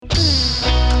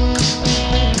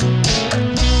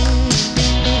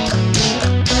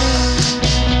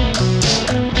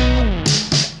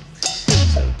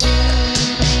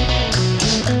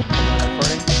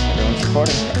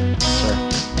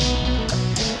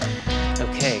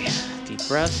Okay, deep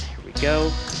breath. Here we go.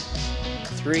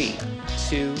 3,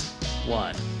 2,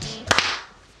 1.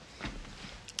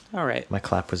 All right. My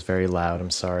clap was very loud. I'm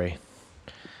sorry.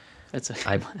 It's a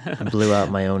I blew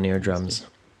out my own eardrums.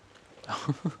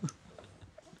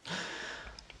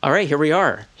 All right, here we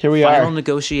are. Here we Final are.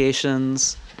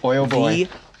 negotiations. Boy, oh boy.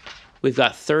 We've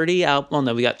got 30 albums. Well,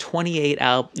 no, we got 28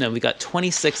 albums. No, we got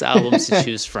 26 albums to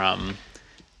choose from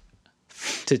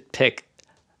to pick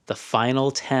the final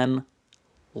 10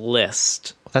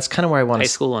 list. That's kind of where I want High to.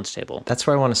 school lunch table. That's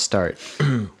where I want to start,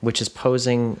 which is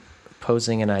posing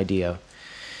an idea.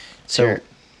 So, Sure.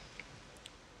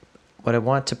 what I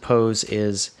want to pose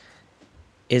is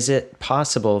it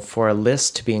possible for a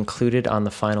list to be included on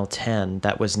the final 10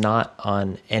 that was not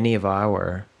on any of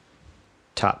our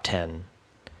top 10?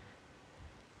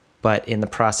 But in the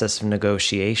process of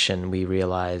negotiation, we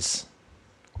realize,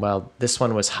 well, this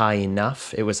one was high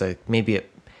enough. It was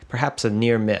perhaps a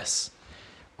near miss,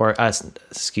 or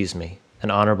an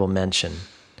honorable mention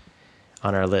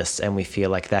on our list, and we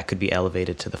feel like that could be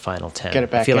elevated to the final 10. Get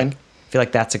it back I feel in.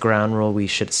 like that's a ground rule we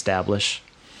should establish.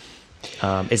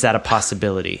 Is that a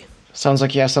possibility? Sounds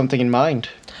like you have something in mind.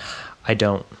 I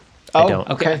don't. Oh, I don't.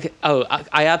 okay. Oh,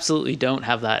 I absolutely don't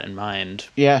have that in mind.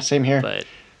 Yeah, same here. But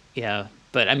yeah.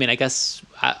 But I mean, I guess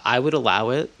I would allow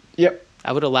it. Yep,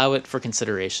 I would allow it for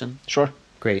consideration. sure.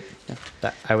 Great.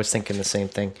 I was thinking the same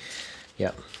thing.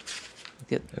 Yeah,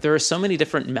 There are so many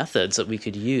different methods that we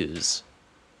could use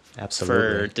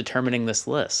absolutely. for determining this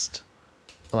list.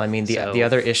 Well, I mean, the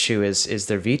other issue is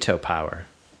their veto power.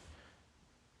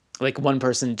 Like one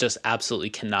person just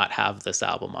absolutely cannot have this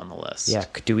album on the list. Yeah,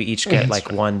 do we each get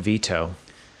like one veto?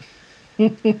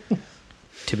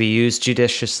 To be used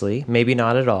judiciously, maybe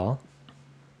not at all.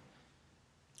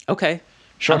 Okay.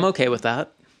 Sure. I'm okay with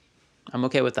that. I'm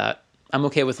okay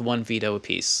with one veto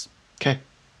apiece, Okay.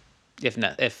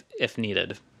 if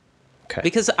needed. Okay.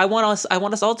 Because I want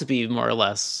us all to be more or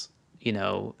less,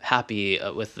 happy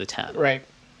with the 10. Right.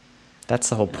 That's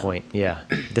the whole point. Yeah.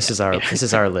 This is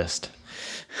our list.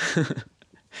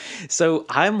 So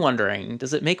I'm wondering,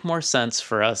 does it make more sense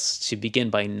for us to begin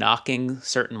by knocking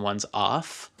certain ones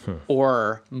off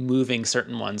or moving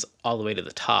certain ones all the way to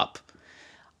the top?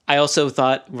 I also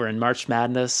thought we're in March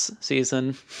Madness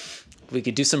season. We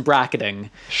could do some bracketing,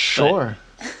 Sure.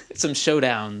 some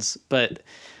showdowns, but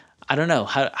I don't know.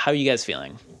 How are you guys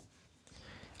feeling?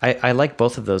 I like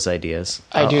both of those ideas.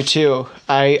 I do too.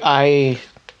 I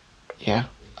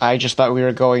just thought we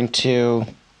were going to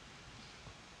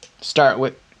start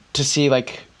to see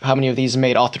like how many of these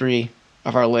made all three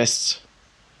of our lists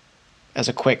as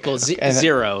a quick. Well, and-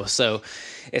 zero. So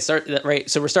right.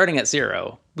 So we're starting at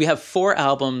 0. We have 4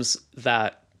 albums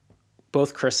that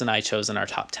both Chris and I chose in our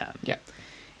top 10. Yeah.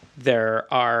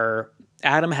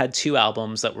 Adam had 2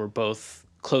 albums that were both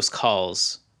close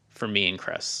calls for me and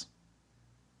Chris,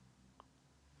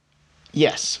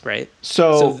 Yes. right?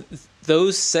 So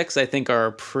Those 6, I think, are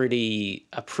a pretty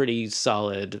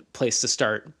solid place to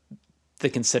start the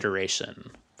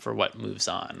consideration for what moves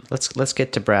on. Let's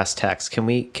get to brass tacks. Can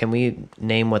we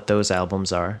name what those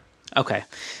albums are? Okay,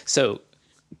 so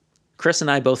Chris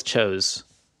and I both chose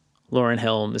Lauryn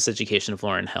Hill, Miseducation of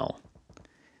Lauryn Hill,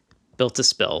 Built to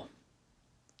Spill,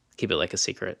 Keep It Like a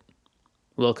Secret,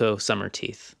 Wilco, Summer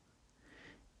Teeth,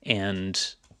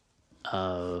 and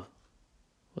what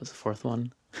was the 4th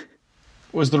one?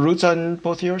 was the Roots on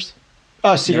both yours?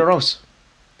 Oh, Sigur Nope. Rós.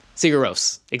 Sigur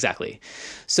Rós, exactly.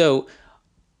 So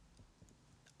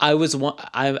I would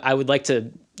like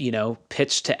to,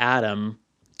 pitch to Adam,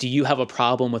 do you have a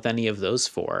problem with any of those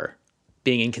 4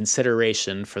 being in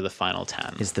consideration for the final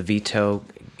 10? Is the veto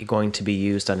going to be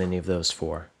used on any of those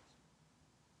 4?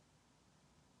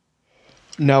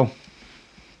 No.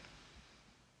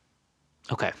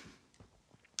 Okay.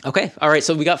 All right.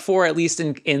 So we got 4 at least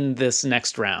in this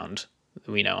next round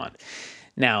that we know on.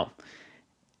 Now,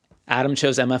 Adam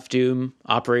chose MF Doom,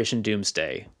 Operation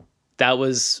Doomsday. That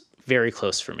was very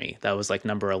close for me. That was like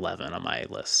number 11 on my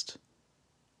list.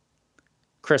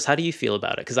 Chris, how do you feel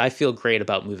about it? Because I feel great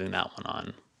about moving that one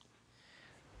on.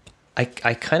 I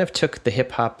kind of took the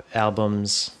hip hop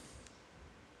albums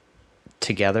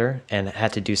together and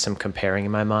had to do some comparing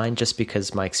in my mind, just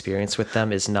because my experience with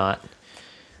them is not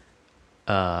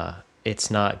it's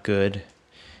not good,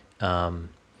 and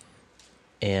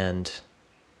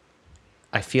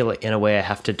I feel like in a way I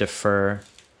have to defer.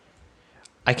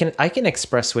 I can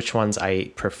express which ones I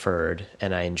preferred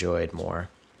and I enjoyed more.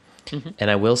 Mm-hmm. And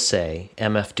I will say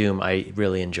MF Doom I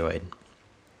really enjoyed.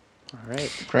 All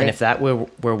right. Great. And if that were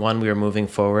one we were moving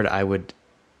forward, I would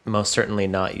most certainly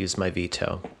not use my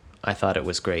veto. I thought it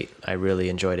was great. I really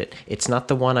enjoyed it. It's not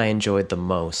the one I enjoyed the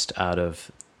most out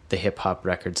of the hip hop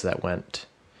records that went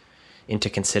into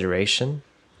consideration.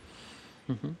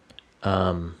 That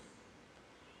one.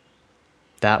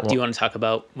 Do you want to talk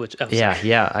about which? Oh, Yeah, sorry.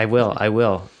 yeah, I will. I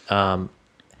will.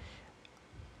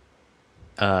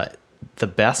 The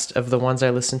best of the ones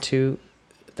I listened to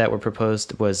that were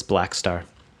proposed was Black Star.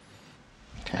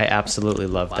 I absolutely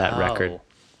loved that record. Wow.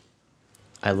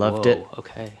 I loved Whoa, it.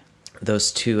 Okay.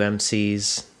 Those two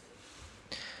MCs,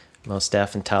 Mos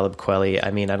Def and Talib Kweli.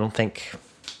 I mean, I don't think,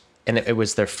 and it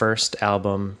was their first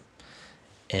album,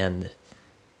 and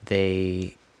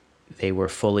they were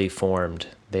fully formed.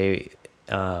 They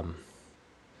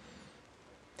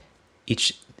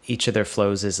each of their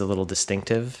flows is a little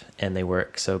distinctive, and they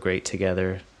work so great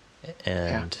together.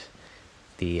 And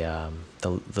the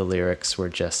lyrics were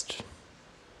just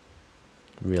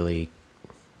really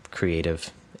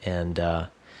creative, and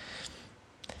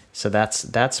so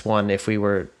that's one. If we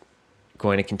were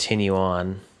going to continue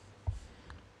on,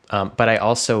 but I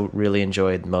also really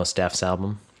enjoyed Mos Def's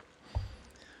album,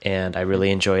 and I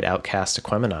really enjoyed Outkast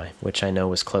Aquemini, which I know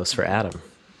was close for Adam.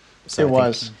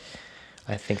 So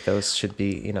I think those should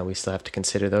be, we still have to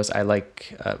consider those. I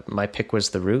like, my pick was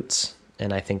The Roots,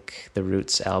 and I think the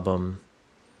Roots album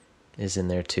is in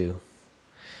there too.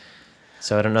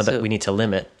 So I don't know that we need to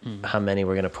limit how many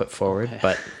we're going to put forward,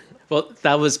 but... Well,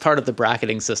 that was part of the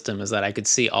bracketing system, is that I could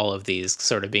see all of these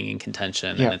sort of being in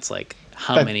contention, and it's like,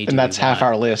 how many do and that's we want? half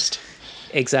our list.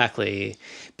 Exactly.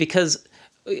 Because,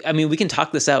 I mean, we can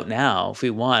talk this out now if we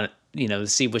want, to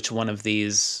see which one of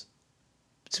these...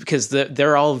 Because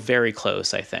they're all very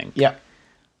close, I think. Yeah.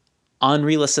 On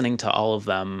re-listening to all of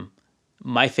them,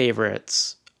 my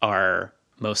favorites are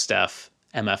Mos Def,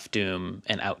 MF Doom,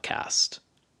 and Outkast.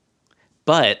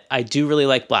 But I do really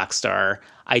like Black Star.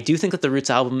 I do think that the Roots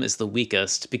album is the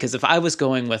weakest, because if I was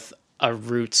going with a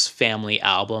Roots family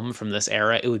album from this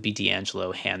era, it would be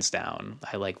D'Angelo, hands down.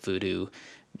 I like Voodoo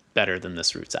better than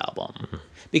this Roots album.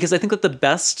 Because I think that the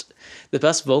best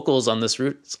vocals on this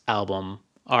Roots album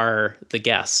are the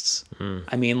guests.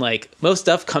 I mean, like, Mos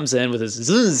Def comes in with his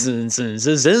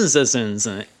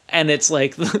and it's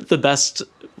like the best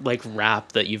like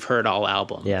rap that you've heard all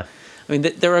album. Yeah. I mean,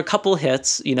 there are a couple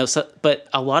hits, but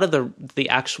a lot of the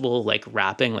actual like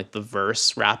rapping, like the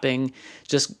verse rapping,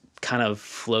 just kind of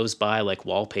flows by like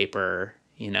wallpaper.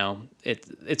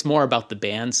 It's more about the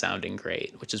band sounding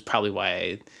great, which is probably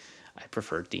why I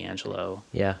prefer D'Angelo.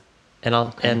 Yeah,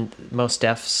 and Mos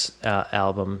Def's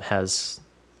album has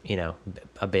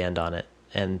a band on it,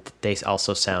 and they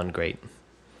also sound great.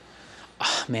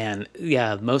 Oh, man,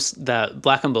 yeah, that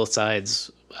Black on Both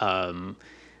Sides.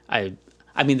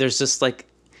 I mean, there's just like,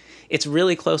 it's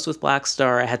really close with Black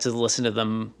Star. I had to listen to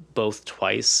them both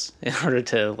twice in order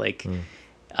to like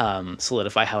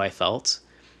solidify how I felt.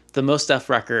 The Mos Def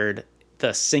record,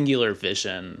 the singular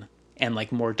vision and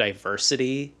like more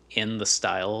diversity in the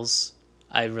styles,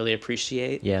 I really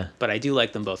appreciate. Yeah. But I do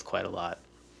like them both quite a lot.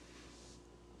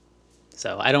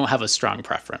 So I don't have a strong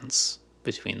preference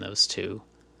between those two.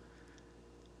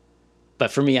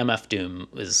 But for me, MF Doom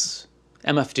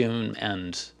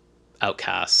and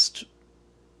Outkast,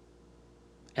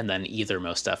 and then either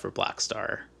Mos Def or Black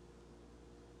Star.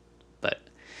 But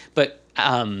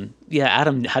yeah,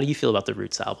 Adam, how do you feel about the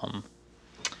Roots album?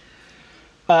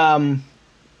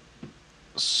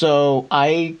 So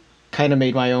I kind of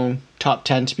made my own top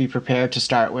 10 to be prepared to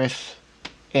start with,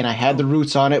 and I had the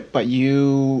Roots on it, but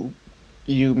you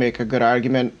make a good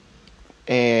argument,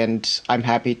 and I'm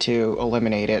happy to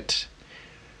eliminate it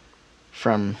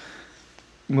from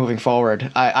moving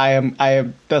forward. I am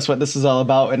that's what this is all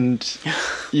about, and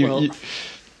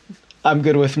I'm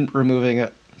good with removing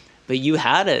it. But you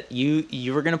had it.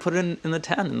 You were going to put it in the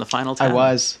 10, in the final 10. I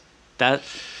was. That's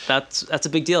a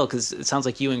big deal, because it sounds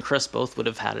like you and Chris both would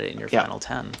have had it in your final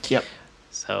 10. Yep.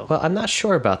 So Well, I'm not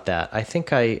sure about that. I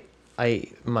think my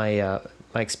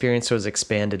experience was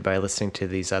expanded by listening to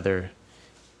these other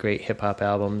great hip hop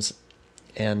albums,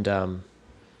 and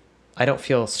I don't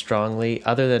feel strongly,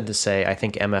 other than to say I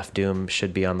think MF Doom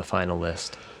should be on the final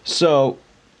list. So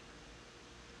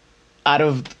out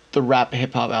of the rap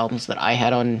hip hop albums that I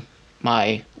had on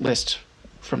my list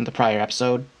from the prior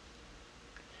episode,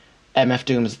 MF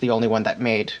Doom is the only one that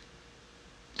made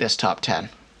this top 10.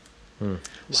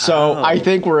 So Wow. I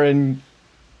think we're in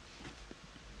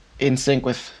sync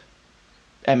with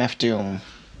MF Doom.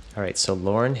 All right, so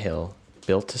Lauryn Hill,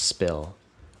 Built to Spill,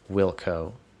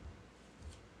 Wilco,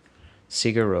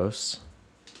 Sigur Rós,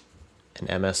 and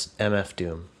MF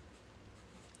Doom.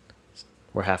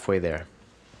 We're halfway there.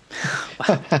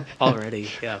 already,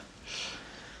 yeah.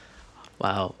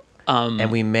 Wow.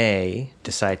 And we may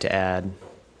decide to add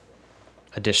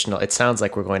additional. It sounds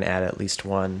like we're going to add at least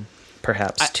one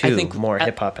perhaps I two think more at-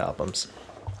 hip hop albums.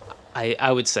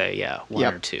 I would say, yeah, one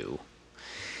Yep. or two.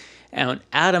 And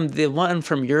Adam, the one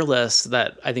from your list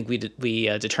that I think we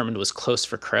determined was close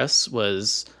for Chris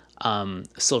was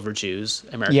Silver Jews,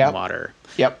 American Yep. Water,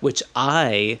 Yep. which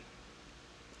I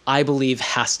believe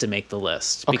has to make the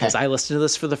list because Okay. I listened to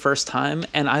this for the first time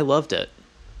and I loved it.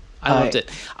 I loved it.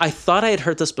 I thought I had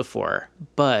heard this before,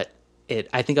 but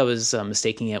I think I was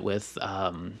mistaking it with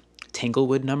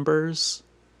Tanglewood Numbers,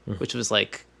 which was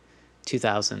like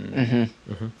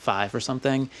 2005 or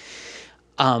something.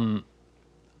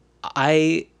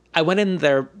 I went in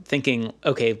there thinking,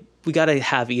 okay, we got to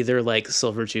have either like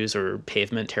Silver Jews or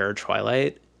Pavement Terror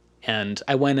Twilight. And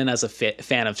I went in as a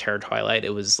fan of Terror Twilight.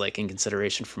 It was like in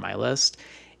consideration for my list.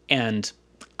 And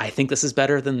I think it's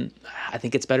better than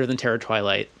Terror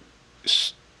Twilight.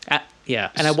 Yeah.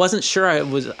 And I wasn't sure I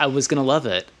was going to love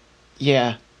it.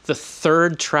 Yeah. The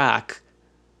third track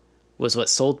was what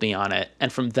sold me on it.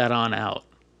 And from then on out,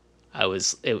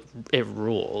 it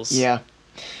rules. Yeah.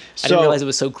 I didn't realize it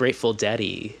was so Grateful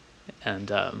Dead-y.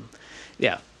 And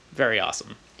yeah, very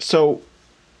awesome. So,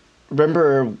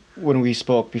 remember when we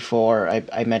spoke before,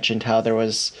 I mentioned how there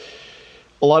was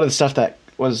a lot of the stuff that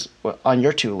was on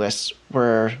your two lists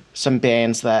were some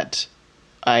bands that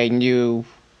I knew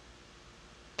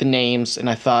the names and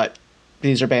I thought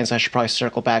these are bands I should probably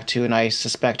circle back to, and I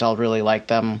suspect I'll really like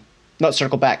them. Not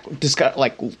circle back, just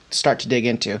start to dig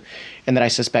into. And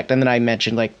then I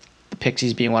mentioned like the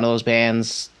Pixies being one of those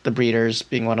bands, the Breeders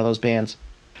being one of those bands.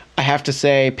 I have to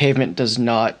say, Pavement does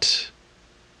not.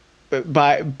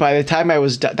 By the time I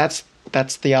was done, that's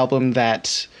the album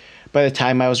that by the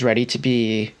time I was ready to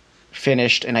be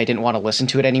finished and I didn't want to listen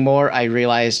to it anymore, I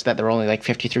realized that there were only like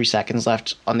 53 seconds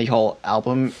left on the whole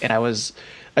album, and I was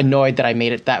annoyed that I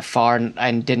made it that far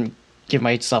and didn't give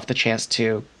myself the chance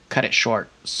to cut it short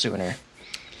sooner.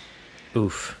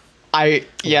 Oof. I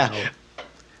Wow.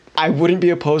 I wouldn't be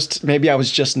opposed. Maybe I was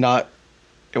just not.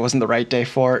 It wasn't the right day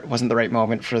for it. It wasn't the right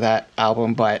moment for that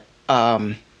album. But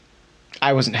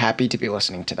I wasn't happy to be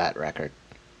listening to that record.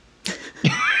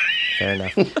 Fair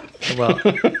enough. Well,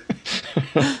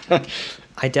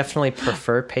 I definitely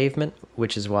prefer Pavement,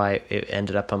 which is why it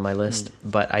ended up on my list.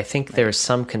 But I think there's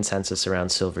some consensus around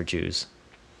Silver Jews.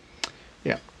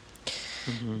 Yeah.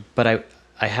 But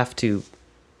I have to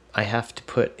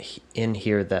put in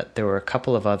here that there were a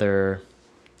couple of other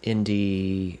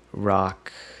indie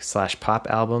rock / pop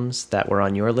albums that were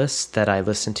on your list that I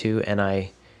listened to and I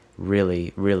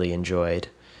really, really enjoyed.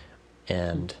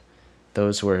 And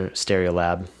those were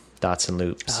Stereolab, Dots and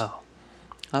Loops.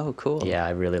 Oh, cool. Yeah, I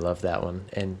really love that one.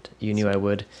 And you knew I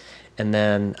would. And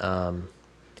then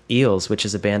Eels, which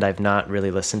is a band I've not really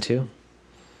listened to.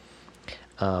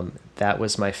 That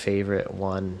was my favorite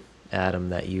one, Adam,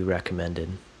 that you recommended.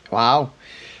 Wow.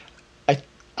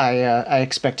 I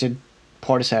expected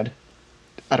Portishead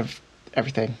out of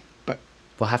everything, but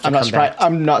We'll have to I'm not come surprised. back.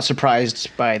 I'm not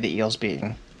surprised by the Eels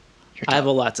being your I have top.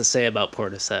 a lot to say about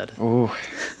Portishead. Ooh.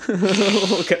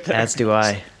 We'll get there. As do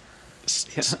I.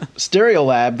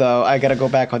 Stereolab, though, I gotta go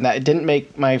back on that. It didn't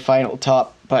make my final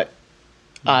top, but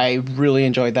I really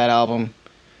enjoyed that album.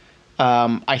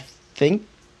 I think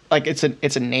like it's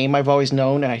a name I've always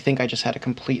known, and I think I just had a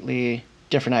completely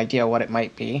different idea what it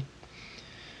might be.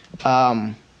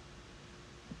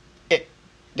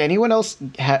 Did anyone else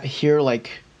hear like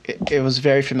it was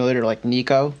very familiar to like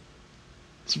Nico's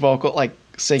vocal, like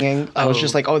singing? I was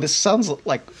just Oh. like, oh, this sounds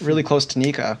like really close to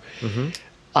Nico.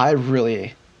 I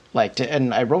really liked it,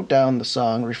 and I wrote down the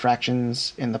song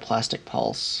 "Refractions in the Plastic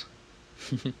Pulse."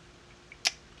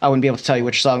 I wouldn't be able to tell you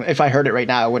which song. If I heard it right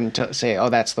now, I wouldn't say, "Oh,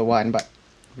 that's the one." But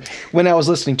when I was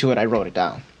listening to it, I wrote it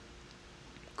down.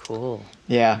 Cool.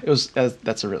 Yeah, it was. That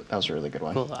was a really good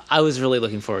one. Cool. I was really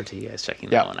looking forward to you guys checking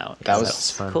Yeah, that one out. that was-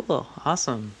 That's fun. cool.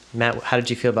 Awesome. Matt, how did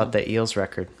you feel about the Eels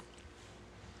record?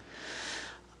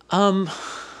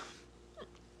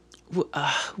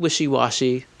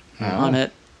 Wishy-washy on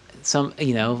it. Some,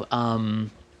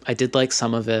 I did like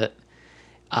some of it.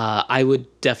 I would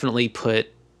definitely put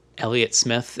Elliott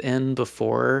Smith in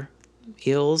before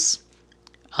Eels.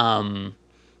 I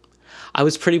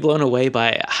was pretty blown away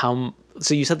by how.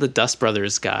 So you said the Dust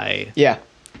Brothers guy Yeah,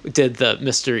 did the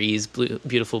Mr. E's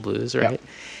Beautiful Blues, right? Yep.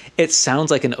 It sounds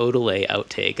like an Odelay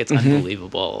outtake. It's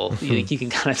unbelievable. You can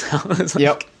kind of tell. It's like,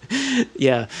 Yep.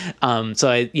 Yeah.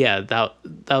 That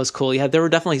was cool. Yeah, there were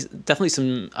definitely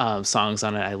some songs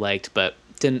on it I liked, but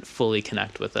didn't fully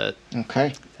connect with it, Okay. I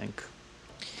think.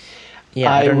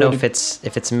 Yeah, I I don't know would-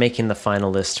 if it's making the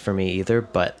final list for me either,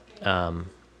 but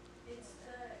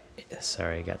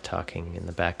sorry, I got talking in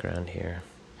the background here.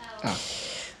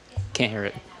 Can't hear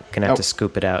it. Gonna have Oh. to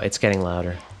scoop it out. It's getting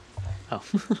louder. Oh,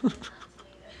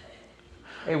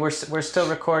 Hey, we're still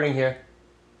recording here.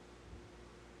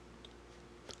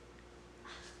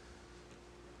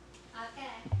 Okay.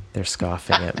 They're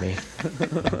scoffing at me.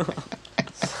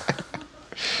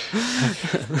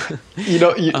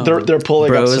 They're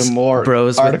pulling up some more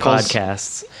bros with articles,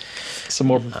 podcasts. some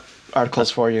more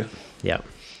articles for you. Yeah.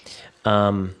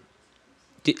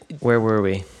 do, Where were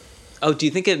we? do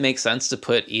you think it makes sense to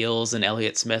put Eels and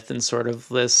Elliott Smith in sort of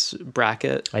this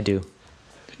bracket? I do.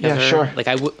 Yeah, together? sure.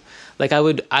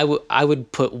 I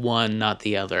would put one, not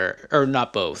the other, or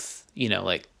not both.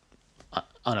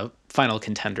 On a final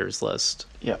contenders list.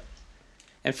 Yeah,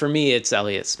 And for me, it's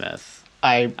Elliott Smith.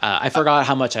 I I forgot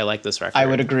how much I like this record. I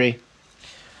would agree.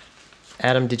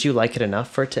 Adam, did you like it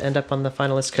enough for it to end up on the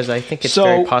final list? Because I think it's So-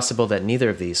 very possible that neither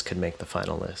of these could make the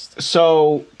final list.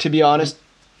 So, to be honest,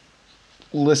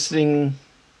 listening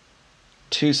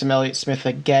to some Elliott Smith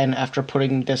again after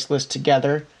putting this list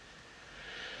together.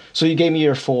 So you gave me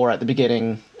your 4 at the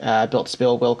beginning. Built to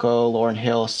Spill, Wilco, Lauryn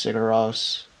Hill, Sigur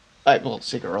Rós.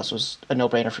 Sigur Rós was a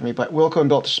no-brainer for me, but Wilco and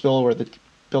Built to Spill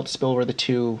were the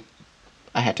two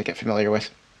I had to get familiar with.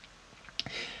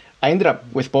 I ended up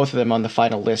with both of them on the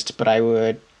final list, but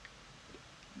I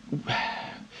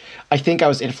think I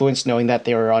was influenced knowing that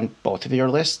they were on both of your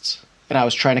lists, and I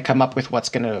was trying to come up with what's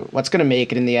gonna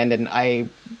make it in the end, and I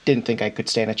didn't think I could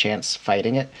stand a chance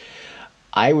fighting it.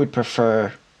 I would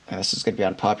prefer, and this is gonna be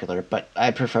unpopular, but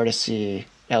I prefer to see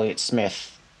Elliott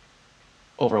Smith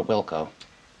over Wilco.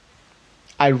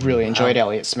 I really enjoyed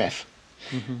Elliott Smith.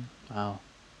 Wow.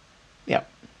 Yeah,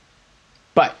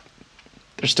 but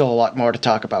there's still a lot more to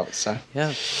talk about. So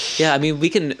Yeah. I mean, we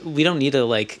don't need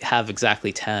to have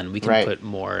exactly 10. We can Right. put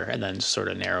more and then just sort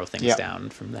of narrow things Yep. down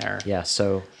from there. Yeah,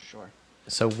 so sure.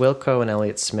 Wilco and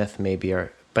Elliott Smith maybe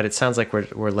are, but it sounds like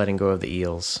we're letting go of the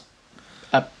Eels.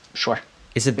 Sure.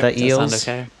 Is it Yep. the Does that Eels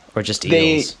sound okay? or just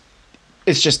They- Eels?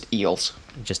 It's just Eels,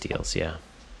 Just Eels, yeah.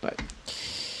 but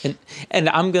And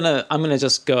I'm gonna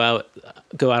just go out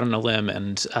on a limb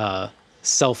and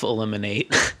self-eliminate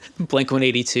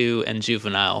Blink-182 and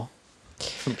Juvenile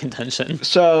from contention.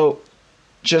 so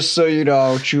just so you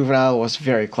know, Juvenile was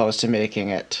very close to making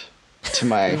it to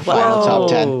my final top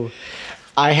 10.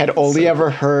 I had only ever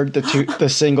heard the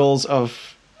singles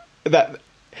of that.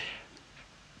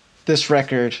 This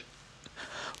record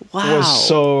Wow. was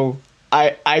so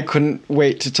I couldn't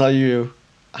wait to tell you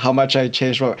how much I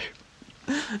changed my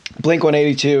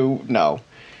Blink-182. No,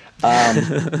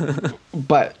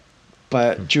 but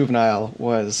Juvenile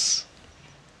was.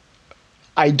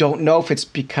 I don't know if it's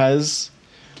because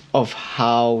of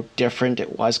how different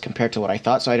it was compared to what I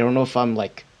thought. So I don't know if I'm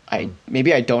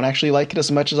maybe I don't actually like it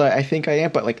as much as I think I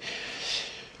am. But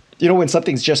when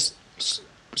something's just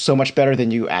so much better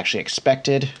than you actually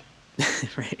expected,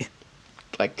 Right.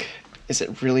 is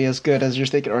it really as good as you're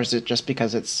thinking, or is it just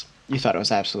because you thought it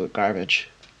was absolute garbage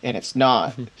and it's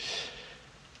not?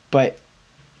 But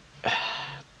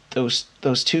those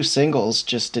two singles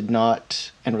just did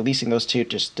not, and releasing those two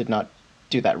just did not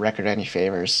do that record any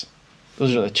favors.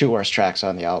 Those are the two worst tracks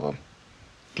on the album.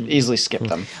 Could easily skip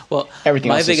them. Well, Everything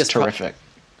my else is biggest terrific.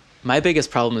 my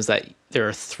biggest problem is that there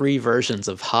are 3 versions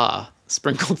of Ha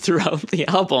sprinkled throughout the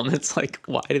album. It's like,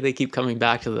 why do they keep coming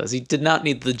back to this? You did not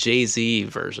need the Jay-Z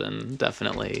version,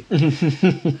 definitely.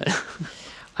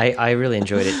 I really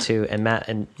enjoyed it too. And Matt,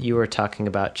 and you were talking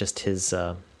about just his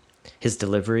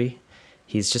delivery.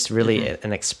 He's just really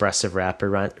an expressive rapper.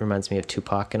 Reminds me of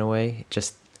Tupac in a way.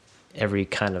 Just every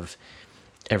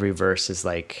verse is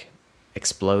like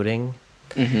exploding.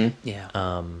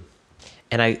 Yeah.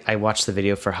 And I watched the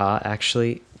video for Ha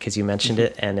actually because you mentioned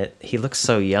it, and he looks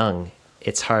so young.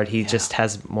 It's hard. He just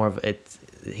has more of it.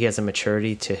 He has a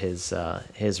maturity to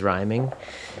his rhyming,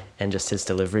 and just his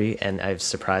delivery. And I was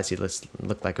surprised he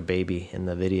looked like a baby in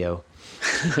the video.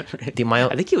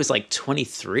 I think he was like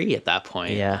 23 at that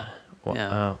point. Yeah. Well,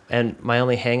 Yeah. And my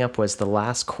only hang up was the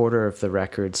last quarter of the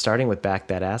record, starting with Back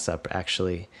That Ass Up,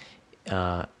 actually.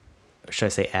 Should I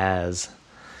say as?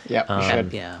 Yeah, you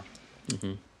should. Yeah.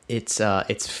 It's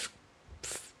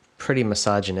pretty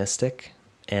misogynistic,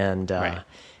 and Right.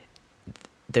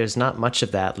 there's not much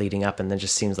of that leading up, and then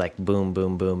just seems like boom,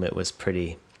 boom, boom. It was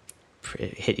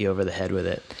it hit you over the head with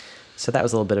it. So that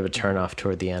was a little bit of a turnoff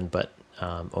toward the end, but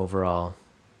overall,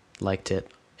 liked it,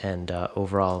 and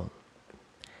overall,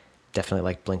 definitely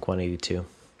like Blink-182.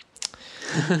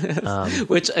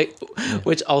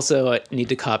 Which also I need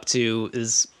to cop to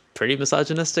is pretty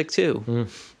misogynistic too.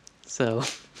 So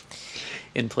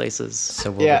in places.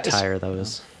 So we'll Yeah, retire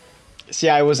those. See,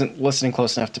 I wasn't listening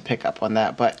close enough to pick up on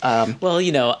that, but Well,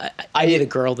 I need a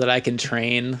girl that I can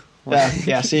train.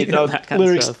 yeah. See, You know, no that kind of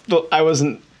lyrics. stuff. I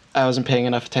wasn't I wasn't paying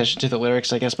enough attention to the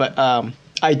lyrics, I guess, but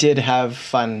I did have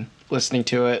fun listening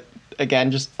to it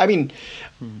again. Just, I mean,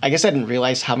 I guess I didn't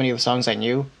realize how many of the songs I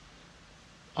knew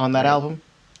on that Right. album,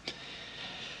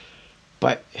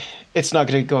 but it's not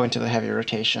going to go into the heavy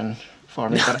rotation for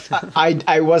me. But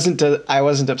I wasn't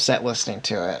upset listening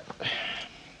to it.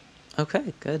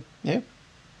 Okay, good. Yeah.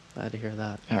 Glad to hear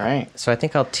that. All right. So I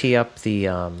think I'll tee up the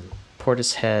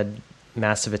Portishead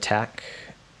Massive Attack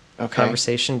Okay.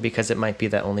 conversation because it might be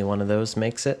that only one of those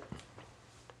makes it.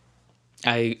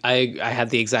 I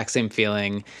had the exact same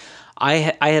feeling. I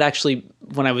had actually,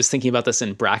 when I was thinking about this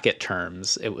in bracket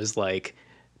terms, it was like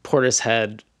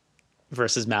Portishead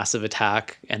versus Massive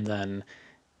Attack, and then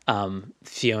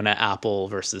Fiona Apple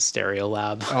versus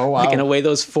Stereolab. Oh, wow. Like in a way,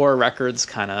 those four records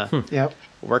kind of Yep.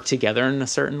 work together in a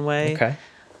certain way. Okay.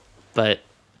 But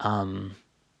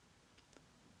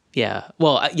yeah.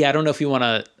 Well, yeah. I don't know if you want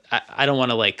to. I don't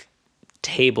want to like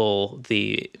table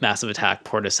the Massive Attack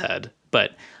Portishead,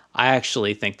 but I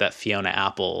actually think that Fiona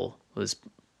Apple was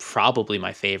probably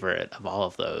my favorite of all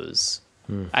of those.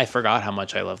 I forgot how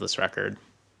much I love this record.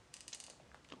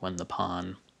 When the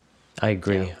Pawn. I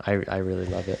agree. Yeah. I really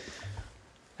love it.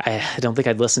 I don't think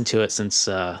I'd listened to it since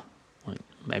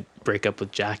my breakup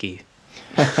with Jackie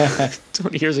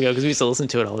 20 years ago, because we used to listen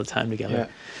to it all the time together.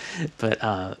 Yeah.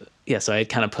 But yeah, so I had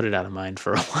kind of put it out of mind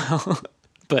for a while.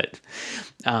 But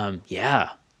yeah,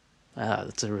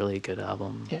 that's a really good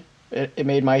album. Yeah. It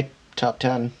made my top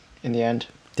 10 in the end.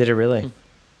 Did it really?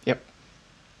 Yep.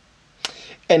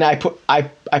 And I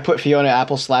put Fiona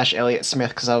Apple / Elliott Smith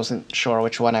because I wasn't sure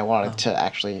which one I wanted to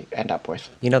actually end up with.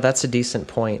 You know, that's a decent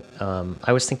point.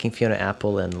 I was thinking Fiona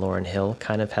Apple and Lauryn Hill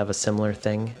kind of have a similar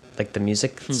thing. Like the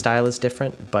music style is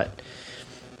different, but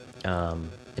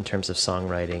in terms of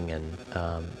songwriting and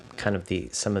kind of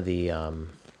some of the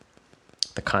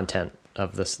content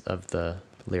of the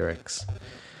lyrics.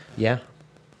 Yeah.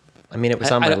 I mean, it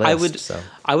was on my list.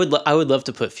 I would love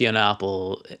to put Fiona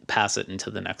Apple pass it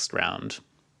into the next round.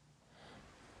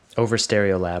 Over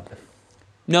Stereolab.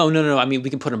 No. I mean, we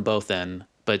can put them both in,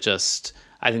 but just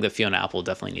I think that Fiona Apple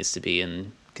definitely needs to be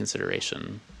in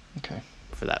consideration Okay.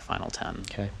 for that final 10.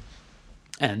 Okay.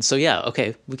 And so, yeah,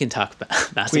 okay, we can talk about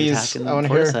Massive Please, Attack and I wanna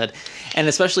hear. Portishead. And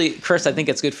especially, Chris, I think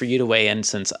it's good for you to weigh in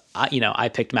since, I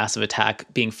picked Massive Attack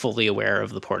being fully aware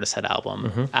of the Portishead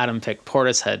album. Adam picked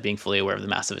Portishead being fully aware of the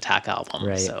Massive Attack album.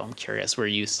 Right. So I'm curious where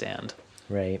you stand.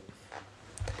 Right.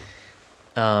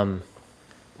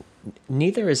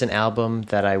 Neither is an album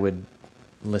that I would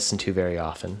listen to very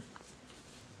often.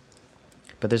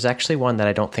 But there's actually one that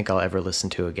I don't think I'll ever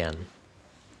listen to again.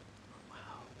 Wow.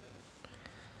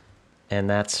 And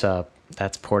that's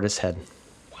Portishead.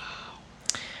 Wow.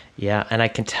 Yeah, and I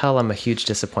can tell I'm a huge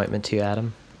disappointment to you,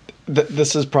 Adam.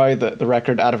 This is probably the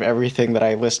record out of everything that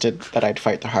I listed that I'd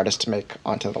fight the hardest to make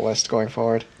onto the list going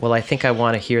forward. Well, I think I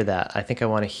want to hear that. I think I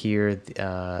want to hear what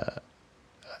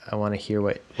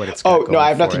it's got Oh, going no, I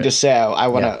have for nothing it. to say. I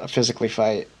want to Yeah. physically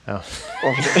fight. Oh.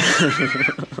 over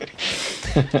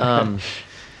the-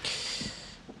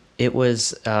 It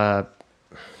was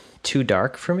too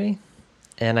dark for me,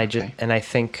 and I just Okay. and I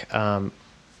think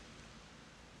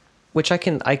which I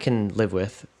can live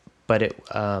with, but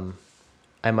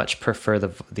I much prefer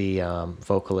the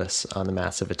vocalists on the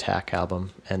Massive Attack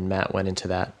album, and Matt went into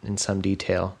that in some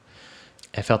detail.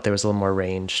 I felt there was a little more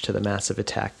range to the Massive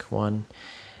Attack one.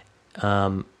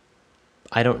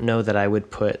 I don't know that I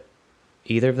would put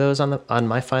either of those on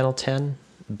my final 10,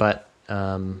 but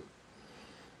the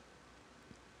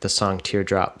song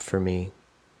Teardrop for me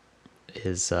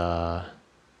is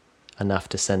enough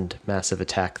to send Massive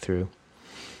Attack through.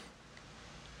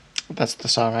 That's the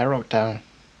song I wrote down.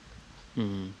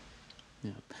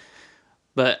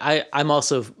 But I'm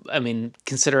also, I mean,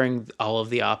 considering all of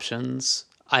the options,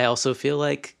 I also feel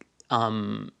like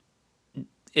I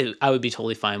would be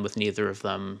totally fine with neither of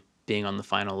them being on the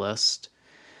final list.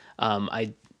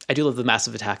 I do love the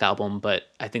Massive Attack album, but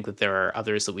I think that there are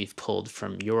others that we've pulled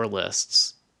from your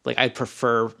lists. Like I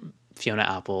prefer Fiona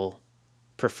Apple,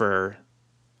 prefer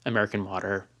American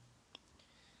Water,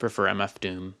 prefer MF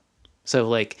Doom. So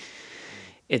like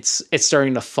it's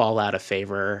starting to fall out of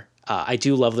favor. I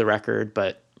do love the record,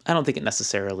 but I don't think it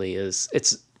necessarily is.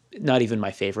 It's not even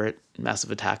my favorite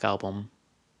Massive Attack album.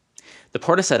 The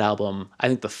Portishead album, I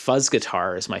think the fuzz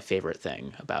guitar is my favorite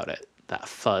thing about it. That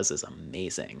fuzz is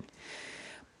amazing.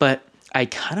 But I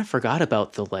kind of forgot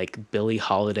about the like Billie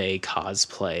Holiday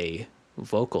cosplay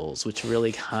vocals, which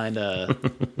really kind of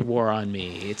wore on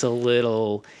me. It's a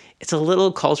little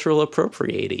cultural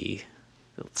appropriate-y.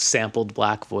 Sampled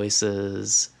black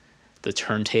voices, the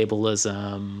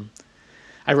turntablism.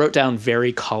 I wrote down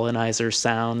very colonizer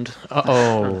sound.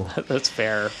 Oh, That's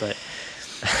fair, but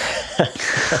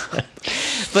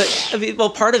but I mean, well,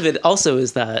 part of it also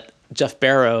is that Jeff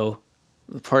Barrow,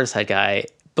 the Portishead guy,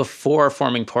 before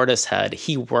forming Portishead,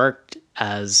 he worked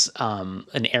as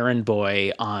an errand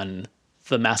boy on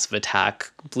the Massive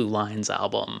Attack Blue Lines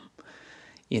album.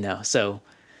 So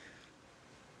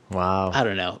wow. I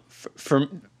don't know.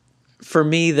 For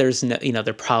me, there's no,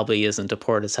 there probably isn't a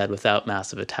Portishead without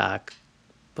Massive Attack,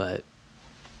 but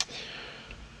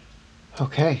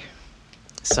Okay.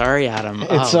 sorry, Adam.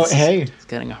 Hey, It's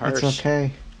getting harsh. it's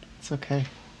okay. It's okay.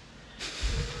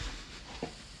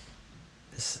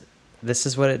 This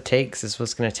is what it takes. This is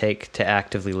what's going to take to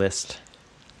actively list.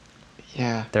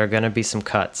 Yeah. There are going to be some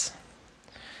cuts.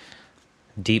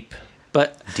 Deep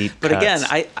But cuts. again,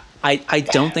 I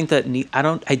don't think that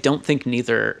I don't think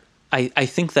neither. I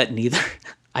think that neither.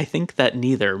 I think that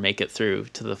neither make it through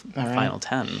to the final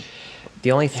 10.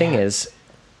 The only thing is,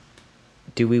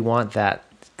 do we want that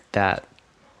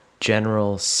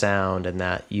general sound and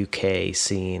that UK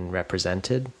scene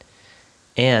represented?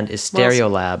 And is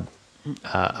Stereolab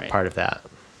a part of that?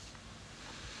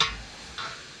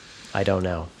 I don't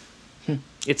know.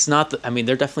 It's not. I mean,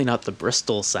 they're definitely not the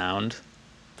Bristol sound,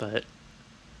 but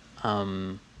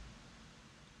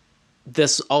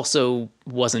this also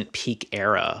wasn't peak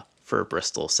era for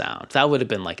Bristol sound. That would have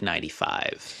been like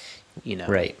 95.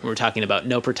 Right. We're talking about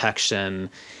No Protection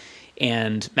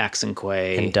and Max and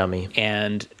Quay And Dummy.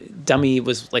 And Dummy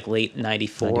was like late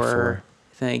 94, 94.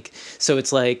 I think. So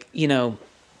it's like,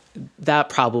 that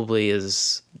probably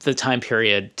is the time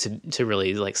period to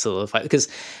really like solidify, because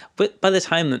by the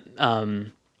time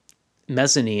that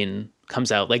Mezzanine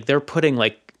comes out, like they're putting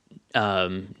like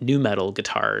new metal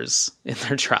guitars in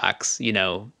their tracks.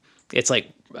 It's like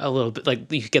a little bit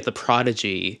like you get the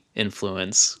Prodigy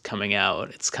influence coming out.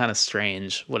 It's kind of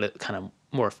strange what it kind of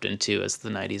morphed into as the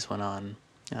 90s went on.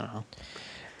 I don't know.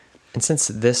 And since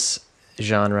this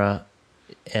genre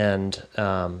and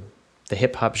the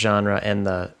hip hop genre and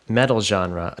the metal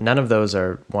genre, none of those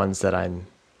are ones that I'm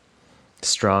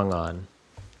strong on,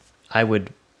 I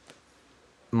would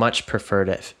much prefer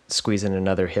to squeeze in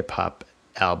another hip hop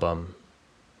album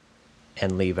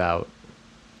and leave out.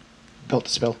 Built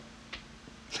to Spill.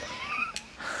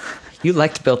 You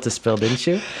liked Built to Spill, didn't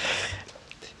you?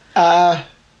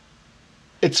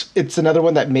 It's another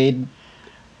one that made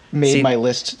See, my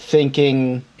list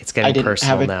thinking It's I getting didn't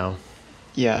personal have it. now.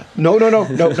 Yeah. No.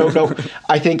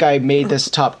 I think I made this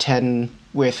top 10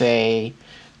 with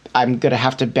I'm going to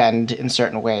have to bend in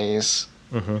certain ways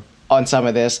on some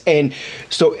of this. And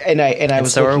I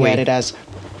was so are looking we. at it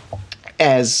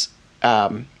as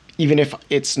even if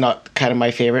it's not kind of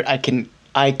my favorite,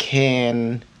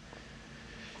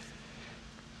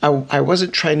 I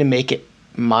wasn't trying to make it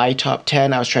my top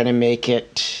 10. I was trying to make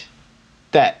it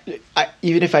that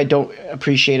even if I don't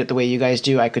appreciate it the way you guys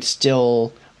do, I could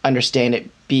still understand it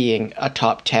being a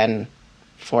top 10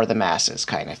 for the masses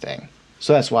kind of thing.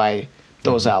 So that's why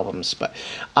those albums. But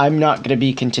I'm not going to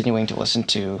be continuing to listen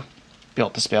to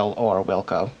Built to Spill or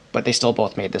Wilco, but they still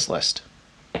both made this list.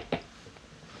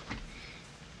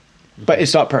 But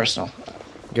it's not personal.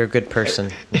 You're a good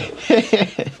person.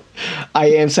 I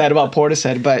am sad about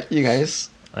Portishead, but you guys,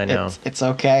 I know. it's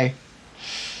okay.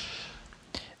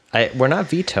 We're not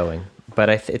vetoing, but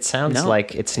it sounds No,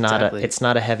 like it's exactly.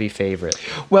 not a heavy favorite.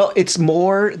 Well, it's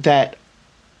more that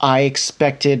I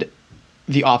expected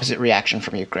the opposite reaction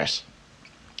from you, Chris.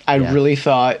 I Yeah. really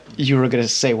thought you were going to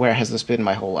say, "Where has this been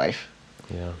my whole life?"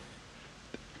 Yeah.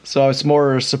 So it's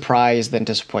more surprise than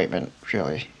disappointment,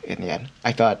 really. In the end,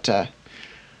 I thought I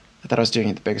was doing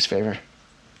you the biggest favor,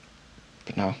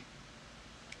 but no.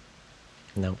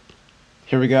 No.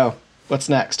 Here we go. What's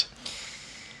next?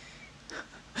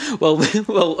 Well,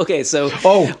 okay. So,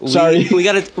 Oh, sorry. we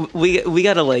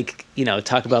gotta like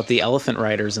talk about the elephant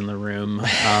riders in the room.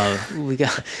 We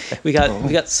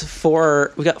got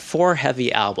four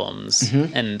heavy albums,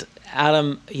 and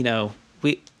Adam,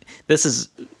 this is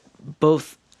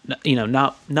both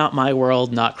not my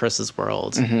world, not Chris's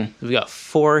world. We got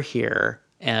four here,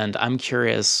 and I'm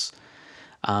curious,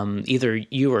 either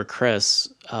you or Chris,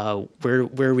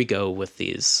 where we go with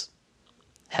these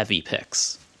heavy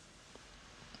picks.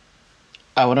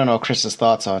 I want to know Chris's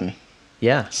thoughts on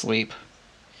Yeah. Sleep.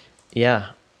 Yeah.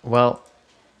 Well,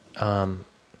 I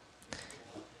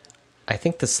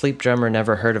think the Sleep drummer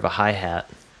never heard of a hi-hat.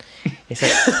 He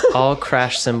said all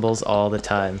crash cymbals all the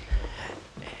time.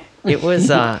 It was,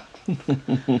 and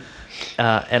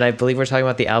I believe we're talking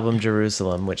about the album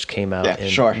Jerusalem, which came out in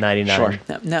sure, 99. sure.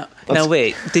 Now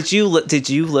wait. Did you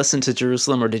listen to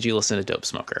Jerusalem or did you listen to Dope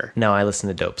Smoker? No, I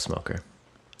listened to Dope Smoker.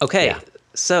 Okay. Yeah.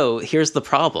 So here's the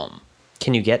problem.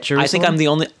 Can you get Jerusalem?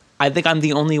 I think I'm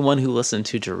the only one who listened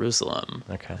to Jerusalem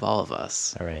Okay. of all of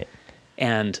us. All right.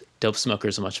 And Dope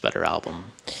Smoker's a much better album.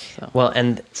 So. Well,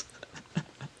 and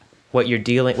what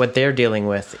they're dealing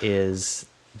with is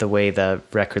the way the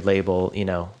record label,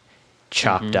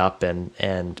 chopped up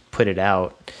and put it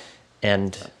out.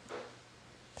 And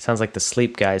it sounds like the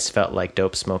Sleep guys felt like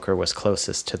Dope Smoker was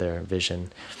closest to their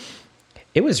vision.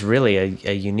 It was really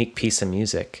a unique piece of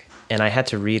music, and I had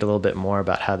to read a little bit more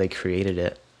about how they created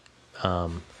it,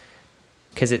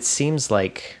 because it seems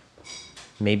like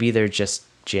maybe they're just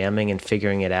jamming and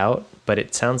figuring it out, but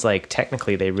it sounds like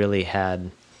technically they really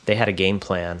had a game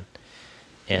plan,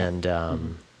 and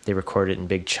they recorded it in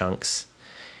big chunks.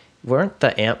 Weren't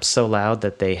the amps so loud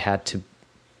that they had to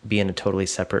be in a totally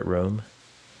separate room?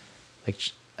 Like,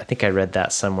 I think I read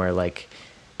that somewhere, like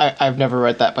I've never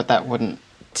read that, but that wouldn't.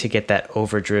 to get that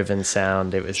overdriven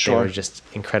sound, they Sure. were just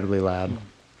incredibly loud.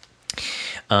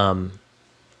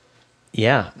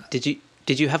 Yeah. Did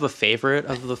you have a favorite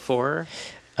of the four?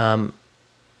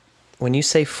 When you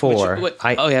say four,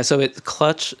 So it's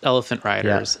Clutch, Elephant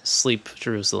Riders, Yeah. Sleep,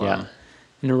 Jerusalem, Yeah.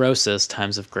 Neurosis,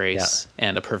 Times of Grace,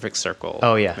 and A Perfect Circle.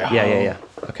 Oh yeah.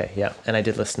 Okay, yeah. And I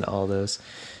did listen to all those.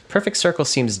 Perfect Circle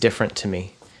seems different to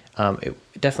me.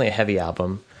 Definitely a heavy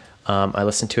album. I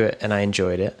listened to it and I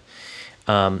enjoyed it.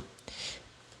 I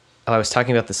was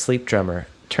talking about the Sleep drummer.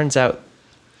 Turns out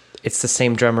it's the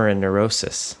same drummer in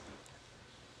Neurosis.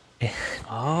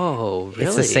 Oh, really?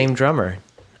 It's the same drummer.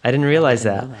 I didn't realize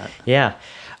that. know that. Yeah.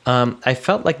 I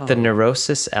felt like the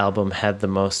Neurosis album had the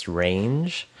most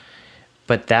range,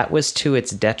 but that was to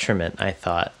its detriment, I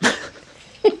thought.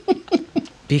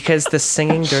 Because the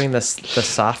singing during the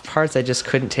soft parts, I just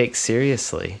couldn't take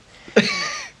seriously.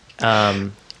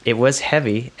 It was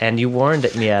heavy, and you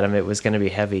warned me, Adam, it was going to be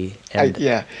heavy.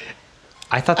 And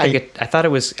I thought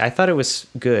it was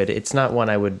good. It's not one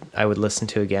I would listen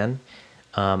to again.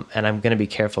 And I'm going to be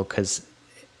careful because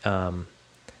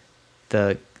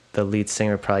the lead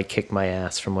singer probably kicked my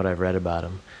ass from what I've read about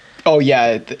him. Oh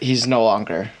yeah, he's no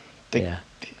longer Yeah.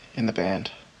 in the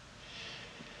band.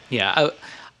 Yeah,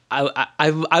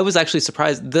 I was actually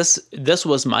surprised. This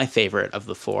was my favorite of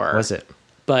the four. Was it?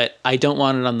 But I don't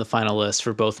want it on the final list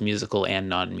for both musical and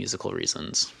non-musical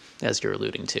reasons, as you're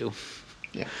alluding to.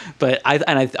 Yeah. But I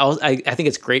think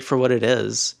it's great for what it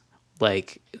is,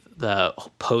 like the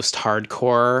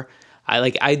post-hardcore.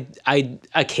 I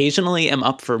occasionally am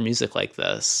up for music like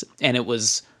this, and it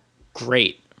was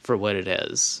great for what it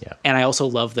is. Yeah. And I also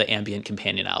love the ambient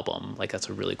companion album. Like, that's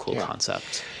a really cool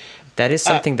concept. That is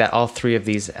something that all three of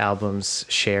these albums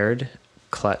shared.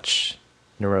 Clutch,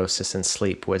 Neurosis, and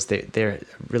Sleep was there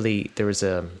was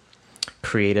a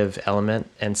creative element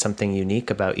and something unique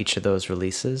about each of those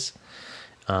releases.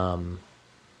 Was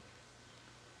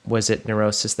it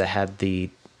Neurosis that had the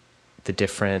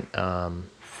different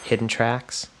hidden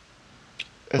tracks?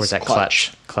 Or was that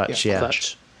Clutch? Clutch, yeah.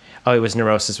 Clutch. Oh, it was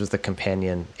Neurosis was the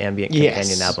ambient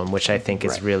companion album, which I think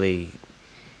is Right. really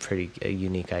a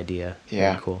unique idea.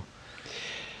 Yeah. Very cool.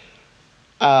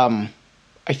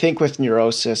 I think with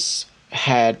Neurosis,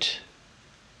 had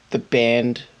the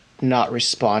band not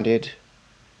responded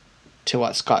to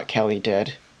what Scott Kelly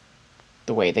did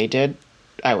the way they did,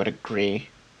 I would agree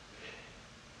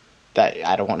that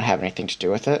I don't want to have anything to do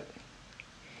with it.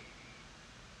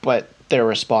 But their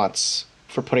response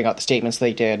for putting out the statements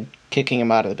they did, kicking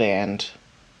him out of the band,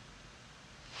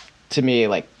 to me,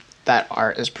 like, that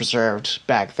art is preserved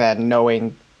back then,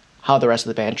 knowing how the rest of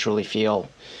the band truly feel,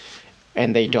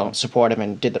 and they don't support him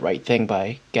and did the right thing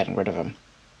by getting rid of him.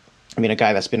 I mean, a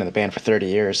guy that's been in the band for 30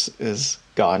 years is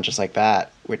gone just like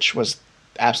that, which was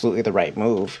absolutely the right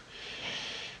move.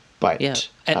 But Yeah.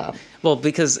 And, well,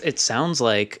 because it sounds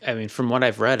like, I mean, from what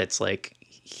I've read, it's like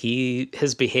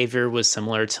his behavior was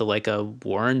similar to like a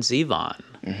Warren Zevon.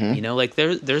 You know, like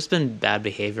there's been bad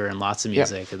behavior in lots of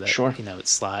music that sure. you know,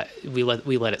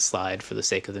 we let it slide for the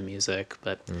sake of the music,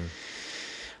 but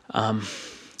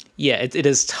yeah, it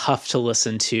is tough to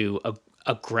listen to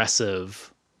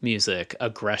aggressive music,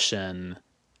 aggression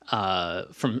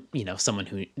from, you know, someone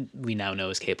who we now know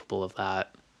is capable of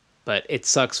that. But it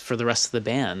sucks for the rest of the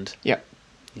band. Yep.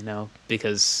 You know,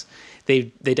 because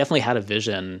they definitely had a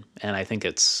vision, and I think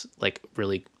it's like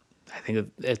really, I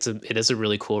think it is a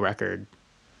really cool record.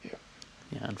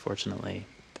 Yeah, unfortunately,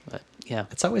 but yeah,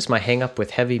 It's always my hang up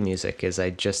with heavy music is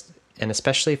and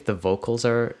especially if the vocals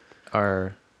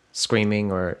are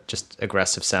screaming or just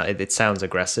aggressive sound, it sounds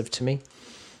aggressive to me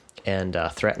and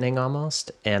threatening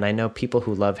almost. And I know people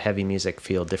who love heavy music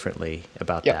feel differently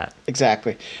about that.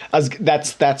 Exactly.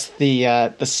 That's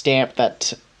the stamp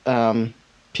that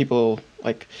people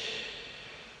like.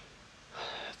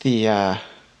 the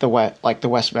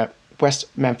West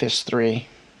Memphis Three,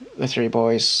 the three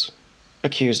boys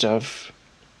accused of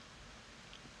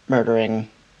murdering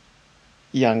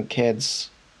young kids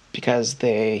because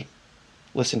they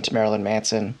listened to Marilyn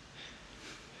Manson,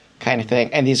 kind of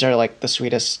thing. And these are like the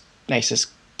sweetest, nicest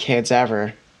kids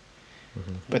ever,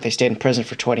 but they stayed in prison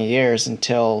for 20 years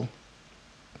until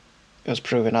it was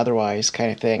proven otherwise,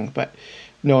 kind of thing. But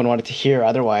no one wanted to hear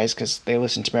otherwise because they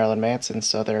listened to Marilyn Manson,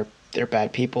 so they're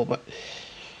bad people. But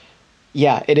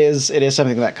yeah, it is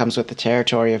something that comes with the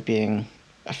territory of being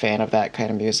a fan of that kind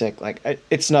of music. Like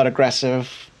it's not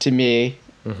aggressive to me,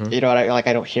 you know.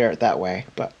 I don't hear it that way,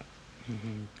 but.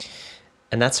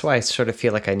 And that's why I sort of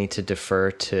feel like I need to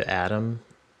defer to Adam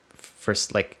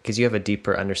first, like, because you have a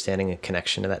deeper understanding and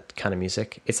connection to that kind of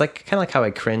music. It's like kind of like how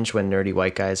I cringe when nerdy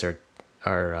white guys are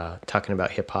talking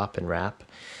about hip hop and rap.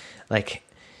 Like,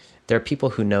 there are people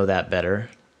who know that better,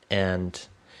 and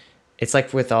it's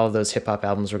like with all of those hip hop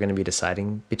albums we're going to be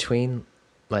deciding between.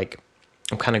 Like,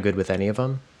 I'm kind of good with any of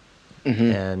them,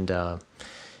 and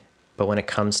but when it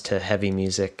comes to heavy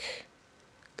music,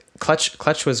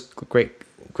 Clutch was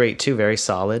great too, very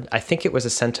solid. I think it was a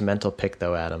sentimental pick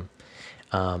though, Adam.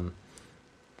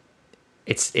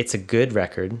 It's a good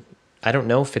record. I don't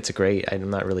know if it's a great. I'm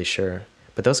not really sure,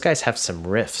 but those guys have some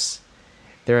riffs.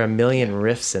 There are a million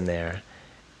riffs in there,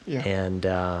 and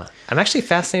I'm actually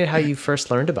fascinated how you first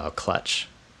learned about Clutch.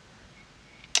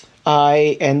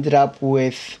 I ended up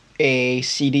with a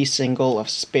CD single of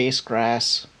Space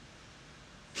Grass,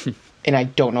 and I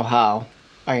don't know how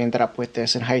I ended up with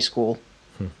this in high school.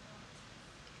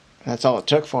 That's all it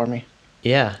took for me.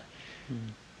 Yeah.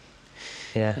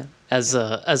 As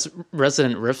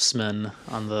resident riffsman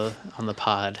on the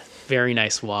pod, very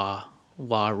nice wah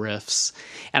riffs,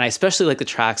 and I especially like the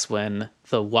tracks when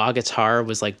the wah guitar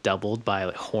was like doubled by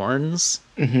like horns,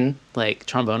 like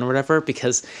trombone or whatever,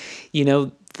 because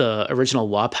the original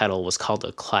wah pedal was called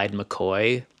a Clyde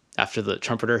McCoy after the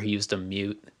trumpeter who used a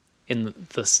mute in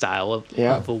the style of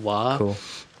a wah. Cool.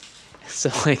 So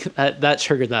like that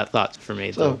triggered that thought for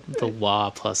me, the wah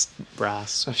plus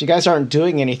brass. So if you guys aren't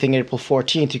doing anything April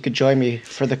 14th, you could join me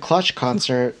for the Clutch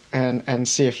concert and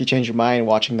see if you change your mind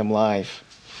watching them live.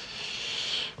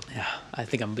 Yeah, I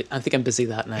think I'm busy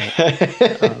that night.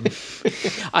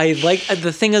 I like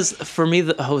the thing is for me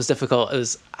what was difficult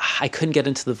is I couldn't get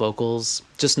into the vocals,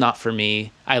 just not for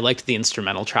me. I liked the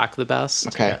instrumental track the best.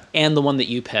 Okay. And the one that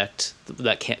you picked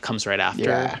that comes right after.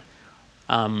 Yeah.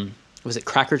 Was it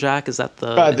Crackerjack? Is that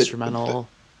the instrumental?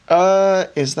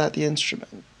 Is that the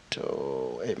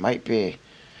instrumental? It might be.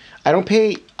 I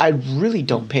really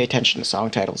don't pay attention to song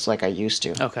titles like I used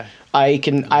to. Okay.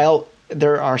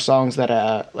 There are songs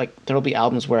that there'll be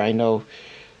albums where I know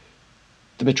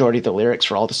the majority of the lyrics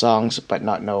for all the songs, but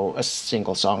not know a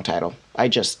single song title.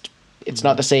 It's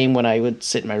not the same when I would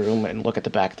sit in my room and look at the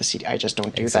back of the CD. I just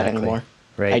don't do that anymore.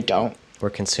 Right. I don't.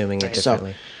 We're consuming it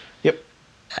differently. Yep.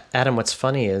 Adam, what's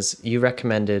funny is you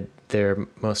recommended their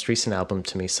most recent album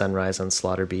to me, Sunrise on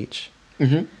Slaughter Beach.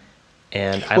 Mm-hmm.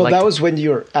 And that was when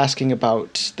you were asking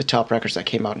about the top records that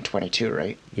came out in 22,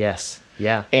 right? Yes.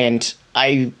 Yeah. And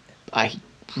I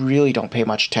really don't pay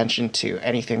much attention to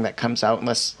anything that comes out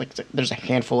unless there's a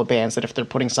handful of bands that if they're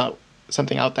putting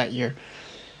something out that year.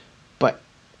 But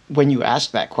when you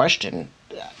asked that question,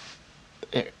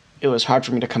 it was hard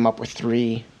for me to come up with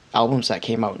 3 albums that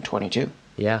came out in 22.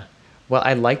 Yeah. Well,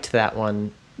 I liked that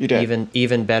one You did.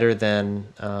 even better than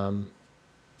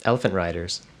Elephant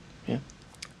Riders. Yeah.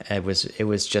 It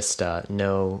was just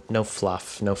no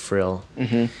fluff, no frill.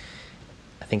 Mm-hmm.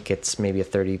 I think it's maybe a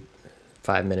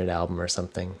 35-minute album or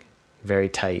something, very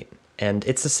tight, and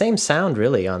it's the same sound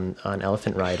really on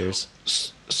Elephant Riders.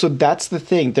 So that's the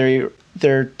thing. They're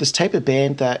this type of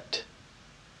band that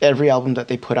every album that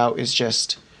they put out is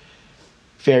just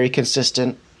very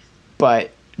consistent,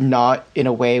 but not in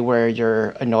a way where you're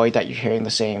annoyed that you're hearing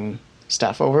the same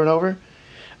stuff over and over.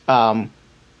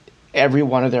 Every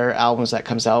one of their albums that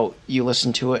comes out, you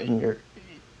listen to it and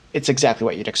it's exactly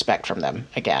what you'd expect from them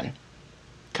again,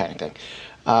 kind of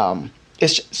thing.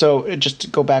 So just to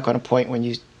go back on a point when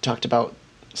you talked about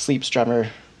Sleep Strummer,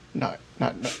 not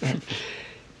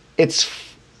it's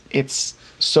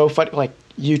so funny. Like,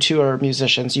 you two are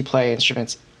musicians, you play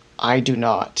instruments, I do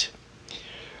not.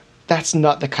 That's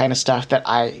not the kind of stuff that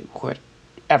I would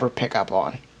ever pick up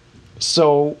on.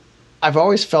 So I've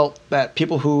always felt that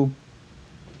people who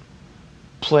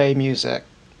play music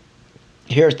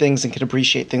hear things and can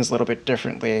appreciate things a little bit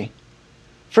differently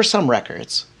for some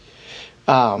records.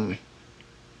 I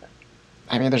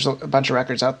mean, there's a bunch of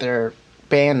records out there,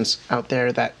 bands out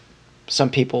there that some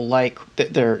people like.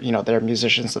 They're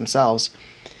musicians themselves,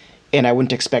 and I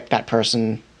wouldn't expect that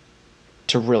person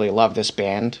to really love this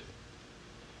band.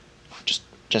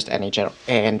 Just any general.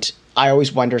 And I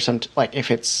always wonder like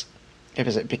if is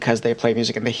it because they play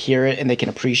music and they hear it and they can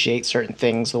appreciate certain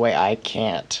things the way I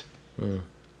can't.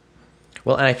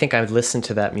 Well, and I think I would listen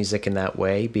to that music in that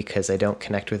way because I don't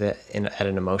connect with it at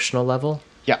an emotional level.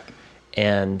 Yeah.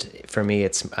 And for me,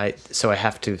 so I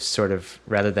have to sort of,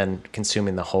 rather than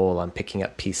consuming the whole, I'm picking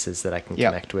up pieces that I can Yep.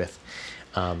 connect with.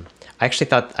 I actually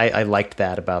thought I liked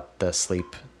that about the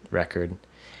Sleep record.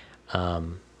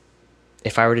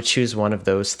 If I were to choose one of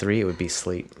those three, it would be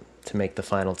Sleep to make the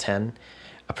final 10.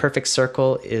 A Perfect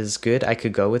Circle is good. I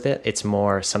could go with it. It's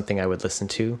more something I would listen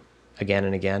to again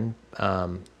and again.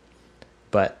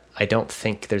 But I don't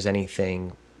think there's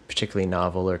anything particularly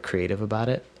novel or creative about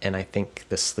it. And I think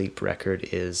the Sleep record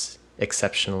is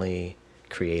exceptionally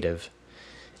creative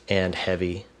and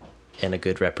heavy and a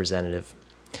good representative.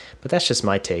 But that's just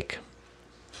my take.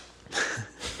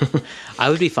 I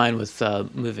would be fine with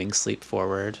moving Sleep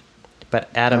forward. But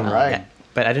Adam, All right.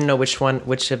 but I didn't know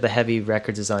which of the heavy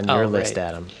records is on your list, right.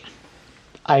 Adam.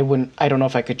 I don't know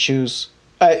if I could choose.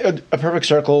 A Perfect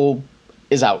Circle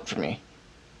is out for me.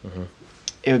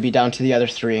 It would be down to the other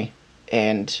three,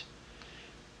 and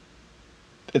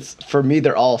it's for me.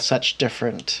 They're all such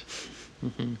different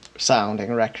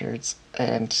sounding records,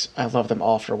 and I love them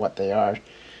all for what they are.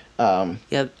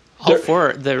 Yeah, all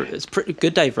four. There's pretty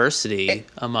good diversity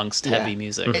amongst heavy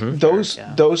music. Those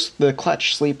Yeah. the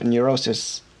Clutch, Sleep, and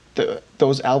Neurosis.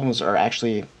 Those albums are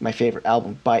actually my favorite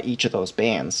album by each of those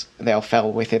bands. They all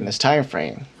fell within this time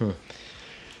frame.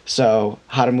 So,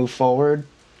 how to move forward?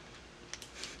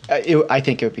 I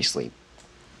think it would be Sleep.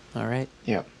 All right,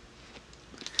 Yeah.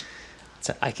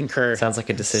 I concur. Sounds like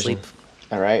a decision. Sleep.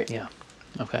 All right. Yeah.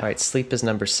 Okay. All right, Sleep is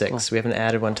number 6. Cool. We haven't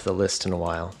added one to the list in a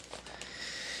while.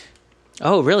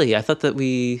 Oh, really? I thought that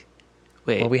we.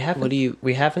 Wait. Well, we haven't. What do you?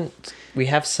 We haven't. We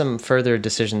have some further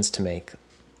decisions to make.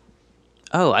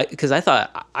 Oh, because I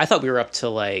thought we were up to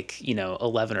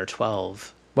 11 or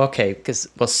 12. Well, okay. Because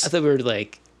Well, I thought we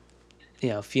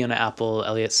were Fiona Apple,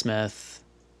 Elliott Smith,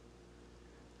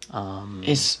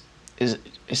 Is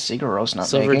Sigur Rós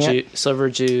not making it? Silver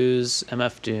Jews,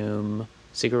 MF Doom,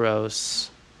 Sigur Rós,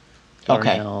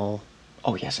 Okay. Darnell.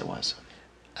 Oh yes, it was.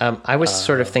 I was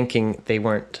sort of thinking they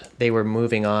were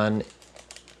moving on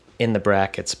in the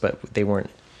brackets, but they weren't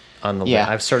on the Yeah. list.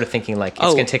 I was sort of thinking it's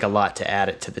Oh. going to take a lot to add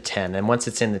it to the 10, and once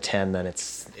it's in the 10, then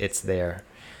it's there.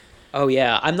 Oh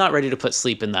yeah, I'm not ready to put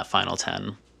Sleep in that final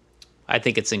 10. I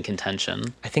think it's in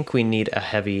contention. I think we need a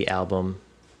heavy album.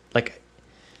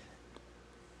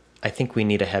 I think we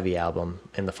need a heavy album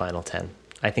in the final 10.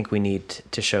 I think we need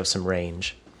to show some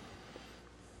range.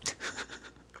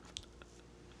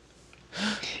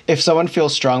 If someone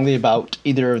feels strongly about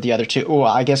either of the other two,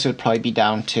 I guess it would probably be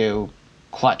down to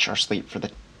Clutch or Sleep for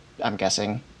the. I'm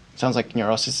guessing. Sounds like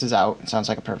Neurosis is out. It sounds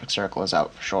like A Perfect Circle is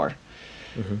out for sure.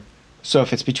 So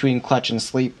if it's between Clutch and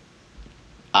Sleep,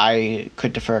 I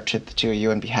could defer to the two of you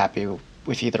and be happy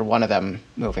with either one of them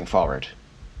moving forward,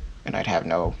 and I'd have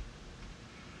no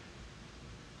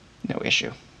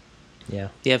issue. Yeah.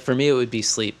 Yeah, for me it would be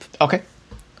Sleep. Okay.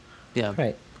 Yeah.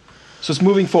 Right. So it's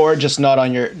moving forward, just not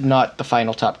the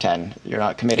final top 10. You're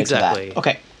not committed Exactly. to that.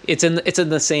 Okay. It's in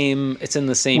the same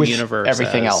With universe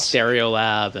everything as else.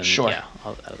 Stereolab and Sure.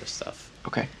 all that other stuff.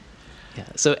 Okay. Yeah.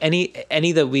 So any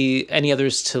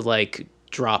others to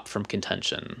drop from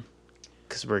contention,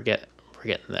 because we're getting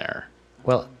there.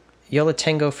 Well, Yola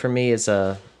Tango for me is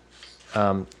I'm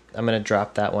going to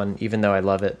drop that one, even though I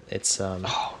love it. It's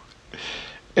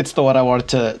It's the one I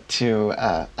wanted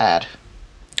to add.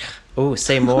 oh,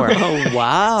 say more. Oh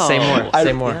wow! Say more.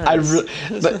 Say more. Yes.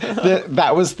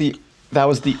 That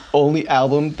was the only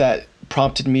album that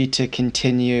prompted me to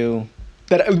continue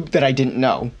that I didn't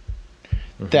know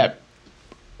that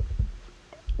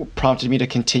prompted me to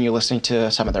continue listening to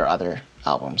some of their other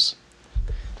albums.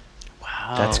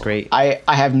 Wow. That's great. I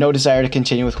have no desire to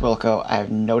continue with Wilco. I have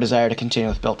no desire to continue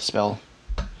with Built to Spill.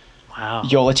 Wow.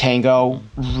 Yola Tango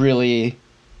really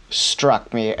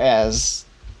struck me as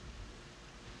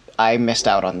I missed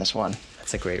out on this one.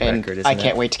 That's a great And record, isn't I it?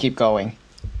 can't wait to keep going.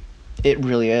 It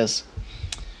really is.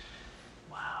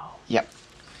 Wow. Yep.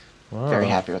 Wow. Very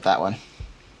happy with that one.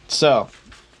 So,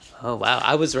 Oh wow!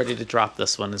 I was ready to drop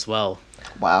this one as well.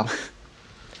 wow.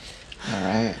 All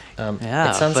right.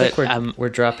 Yeah, It sounds but, like we're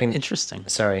dropping. Interesting.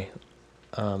 Sorry.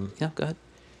 Yeah. Go ahead.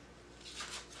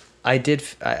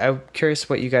 I'm curious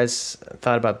what you guys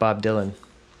thought about Bob Dylan.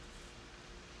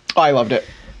 Oh, I loved it,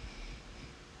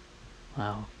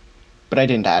 Wow. but I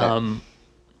didn't add it.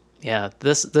 Yeah.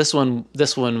 This one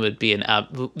would be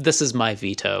this is my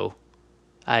veto.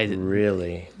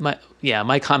 Really?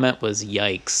 My comment was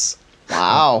yikes.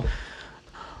 Wow.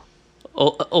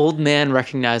 Old man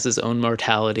recognizes his own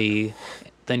mortality,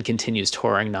 then continues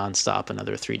touring nonstop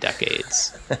another 3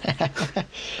 decades.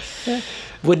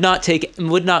 would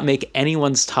not make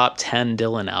anyone's top 10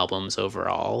 Dylan albums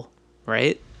overall,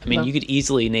 right? I mean, No. you could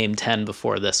easily name 10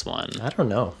 before this one. I don't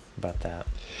know about that.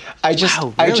 I just,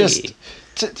 Wow, I really?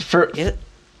 just, for, It,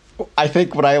 I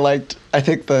think what I liked, I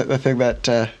think the thing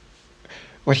that,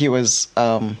 what he was,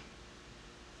 I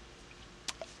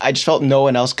just felt no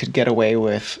one else could get away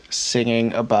with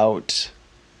singing about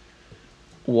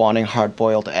wanting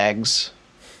hard-boiled eggs,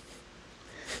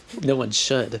 no one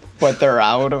should. but they're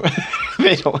out.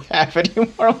 They don't have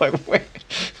anymore. Like, wait.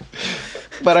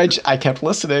 But I kept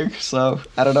listening, so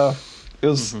I don't know. It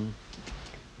was,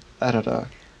 I don't know.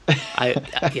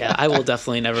 I will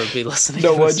definitely never be listening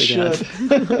No to one this again.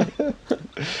 should.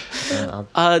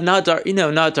 Not dark,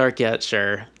 not dark yet.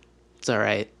 Sure, it's all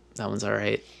right. That one's all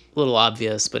right. A little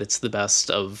obvious, but it's the best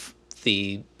of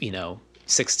the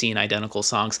 16 identical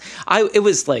songs. It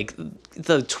was like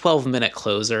the 12-minute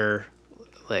closer.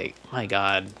 Like, my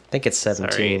God, I think it's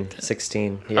 17, Sorry.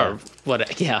 16. Yeah. or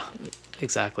what? Yeah,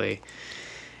 exactly.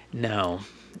 No.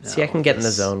 See, I can get in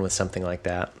the zone with something like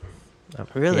that.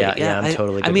 Really? Yeah, I'm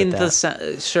totally good I mean, with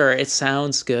that. sure, it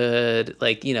sounds good.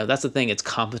 Like, that's the thing. It's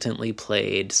competently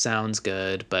played, sounds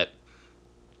good, but,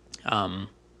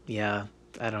 yeah,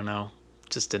 I don't know.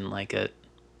 Just didn't like it.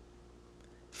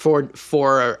 For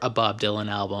a Bob Dylan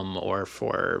album or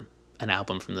for an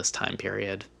album from this time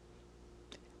period.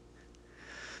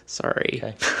 Sorry.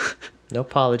 Okay. No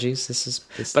apologies. This is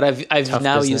But I've tough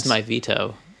now business. used my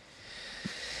veto.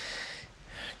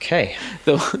 Okay.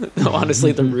 Though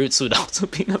honestly, the Roots would also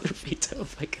be another veto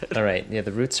if I could. All right. Yeah,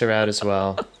 the Roots are out as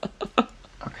well.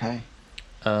 Okay.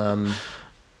 I'm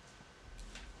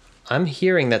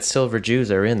hearing that Silver Jews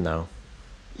are in, though.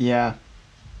 Yeah,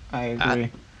 I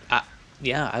agree.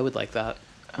 Yeah, I would like that.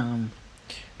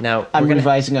 Now, I'm we're gonna,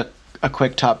 revising a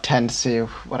quick top 10 to see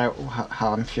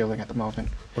how I'm feeling at the moment.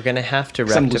 we're gonna have to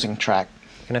 'Cause I'm losing track.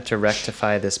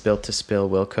 rectify this Built to Spill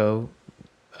Wilco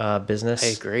business. I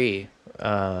agree.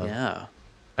 Yeah.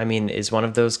 I mean, is one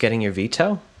of those getting your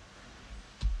veto?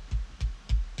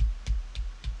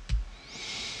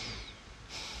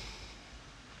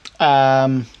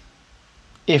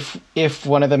 If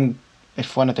one of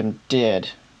them did,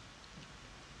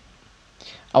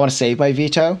 I want to save my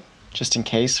veto just in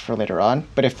case for later on.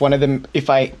 But if one of them, if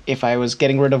I was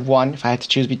getting rid of one, if I had to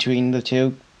choose between the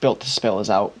two, Built to Spill is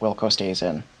out. Wilco stays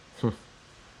in.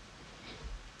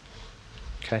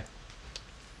 Okay.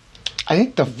 I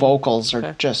think the vocals are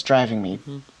Okay. just driving me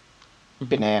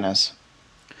bananas.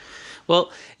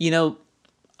 Well,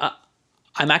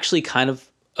 I'm actually kind of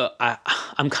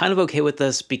I'm kind of okay with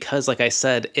this because, like I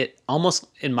said, it almost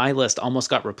in my list almost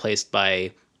got replaced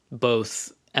by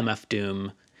both MF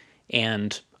Doom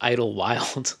and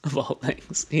Idlewild of all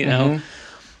things.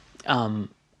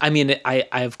 I mean, I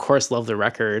of course love the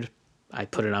record. I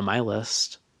put it on my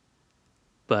list,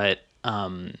 but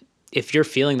if you're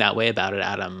feeling that way about it,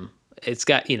 Adam, it's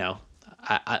got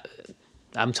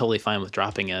I'm totally fine with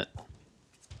dropping it.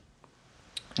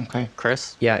 Okay.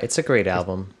 Chris? Yeah, it's a great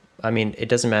album. I mean, it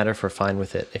doesn't matter if we're fine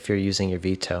with it if you're using your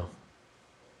veto.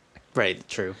 Right,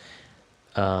 true.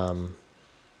 I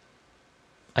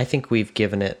think we've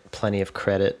given it plenty of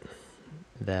credit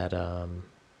that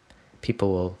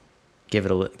people will give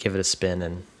it a spin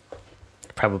and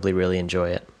probably really enjoy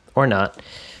it or not.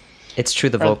 It's true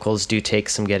the vocals do take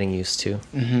some getting used to.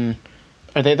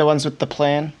 Are they the ones with the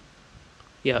plan?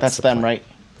 Yeah, That's the them, point. right?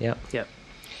 Yeah. Yep.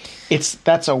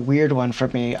 That's a weird one for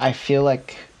me. I feel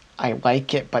like I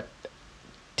like it, but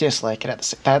dislike it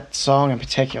at that song in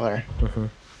particular.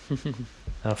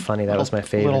 How funny, that was my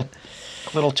favorite.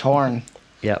 Little torn.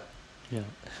 Yep. Yeah.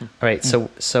 All right,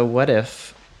 so what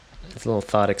if, it's a little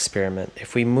thought experiment,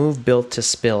 if we move Built to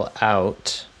Spill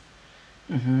out,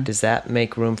 does that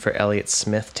make room for Elliott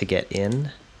Smith to get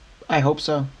in? I hope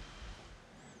so.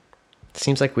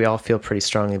 Seems like we all feel pretty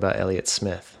strongly about Elliott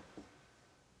Smith.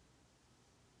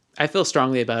 I feel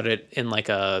strongly about it in like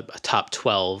a top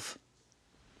 12.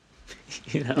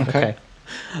 Okay.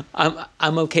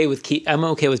 I'm okay with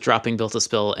dropping Built to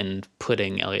Spill and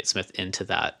putting Elliott Smith into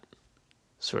that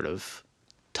sort of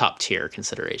top tier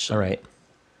consideration. All right.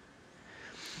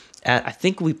 I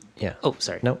think we. Yeah. Oh,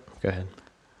 sorry. Nope, go ahead.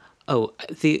 Oh,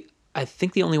 I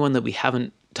think the only one that we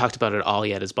haven't talked about at all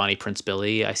yet is Bonnie Prince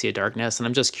Billy, I See a Darkness, and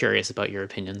I'm just curious about your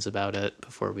opinions about it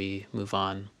before we move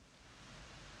on.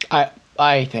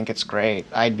 I think it's great.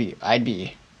 I'd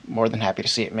be more than happy to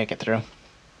see it make it through.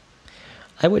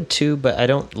 I would too, but I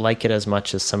don't like it as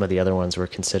much as some of the other ones we're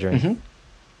considering.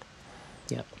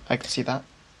 Yep. I can see that.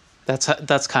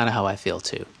 That's kind of how I feel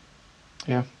too.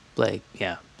 Yeah. like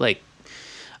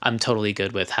I'm totally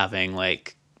good with having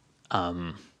like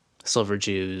Silver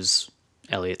Jews,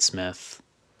 Elliott Smith,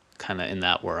 kind of in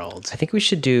that world. I think we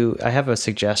should I have a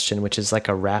suggestion, which is like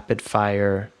a rapid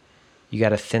fire. You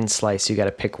got a thin slice. You got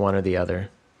to pick one or the other.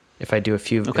 If I do a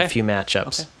few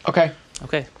matchups. Okay.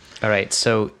 Okay. All right.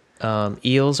 So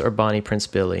Eels or Bonnie Prince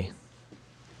Billy?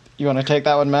 You want to take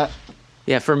that one, Matt?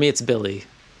 Yeah, for me it's Billy.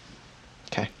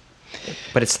 Okay.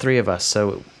 But it's three of us,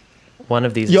 so one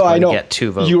of these is I going to know. get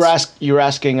 2 votes. You were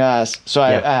asking us, so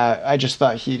Yeah. I just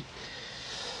thought he.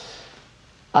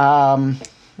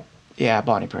 Yeah,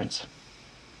 Bonnie Prince.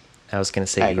 I was going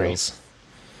to say I agree. Eels.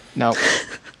 No. All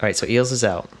right, so Eels is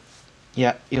out.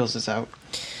 Yeah, Eels is out.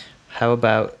 How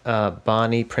about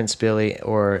Bonnie Prince Billy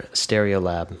or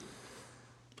Stereolab?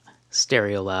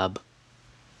 Stereolab.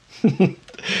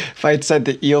 If I had said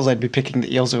the Eels, I'd be picking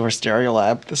the Eels over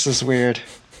Stereolab. This is weird.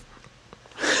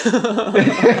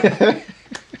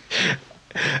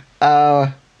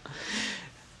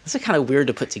 This is kind of weird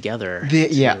to put together.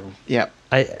 Yeah. too. Yeah.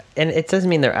 And it doesn't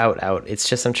mean they're out. It's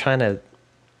just I'm trying to.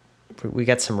 We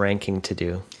got some ranking to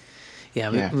do.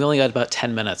 Yeah, Yeah. we only got about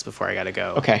 10 minutes before I got to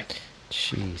go. Okay.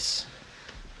 Jeez.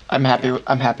 I'm happy.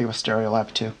 I'm happy with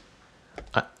Stereolab too.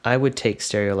 I would take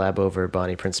Stereolab over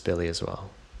Bonnie Prince Billy as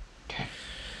well. Okay.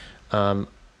 How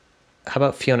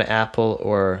about Fiona Apple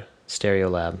or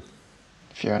Stereolab?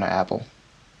 Fiona Apple.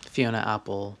 Fiona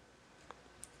Apple.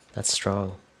 That's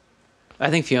strong. I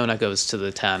think Fiona goes to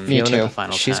the 10. Me too. The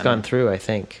final She's 10. gone through, I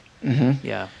think.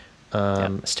 Yeah.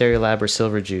 Stereolab or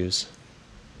Silver Jews?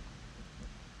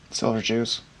 Silver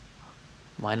Jews.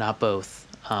 Why not both?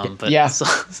 But Yeah.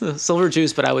 Silver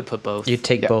Juice, but I would put both. You'd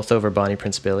take Yeah. both over Bonnie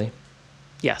Prince Billy?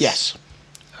 Yes. Yes.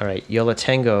 All right, Yola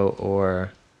Tango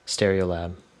or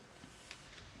Stereolab?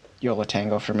 Yola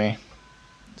Tango for me.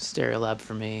 Stereolab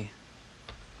for me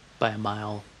by a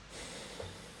mile.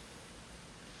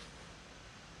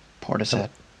 Portishead.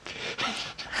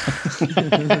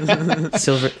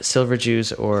 Silver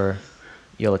Jews or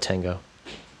Yola Tango?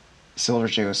 Silver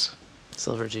Jews.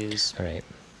 Silver Jews. All right.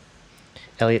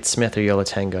 Elliott Smith or Yola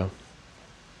Tango?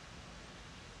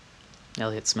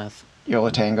 Elliott Smith.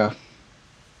 Yola Tango.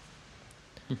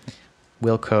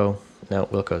 Wilco. No,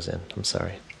 Wilco's in. I'm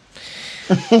sorry.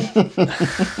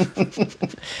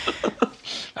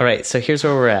 All right, so here's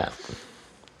where we're at.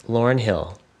 Lauryn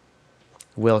Hill,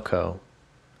 Wilco,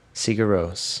 Sigur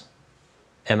Rós,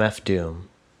 MF Doom,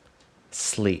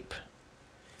 Sleep,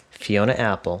 Fiona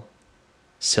Apple,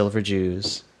 Silver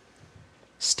Jews,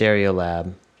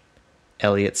 Stereolab,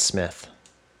 Elliott Smith.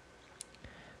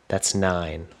 That's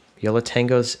 9. Yola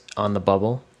Tango's on the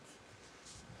bubble.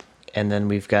 And then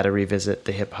we've got to revisit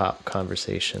the hip hop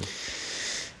conversation.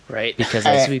 Right.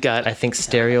 Because we got. I think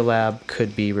Stereolab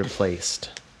could be replaced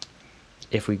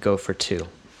if we go for 2.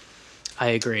 I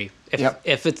agree. Yep.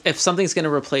 If something's going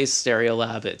to replace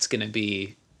Stereolab, it's going to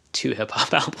be 2 hip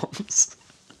hop albums.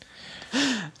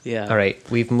 Yeah. All right,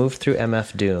 we've moved through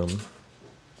MF Doom.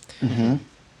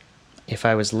 If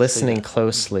I was listening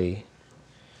closely,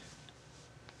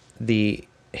 the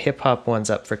hip hop ones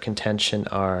up for contention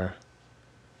are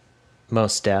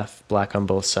Mos Def, Black on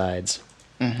Both Sides,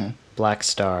 Black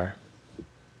Star,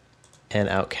 and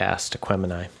Outkast,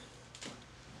 Aquemini.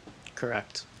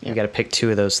 Correct. You got to pick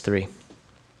 2 of those 3.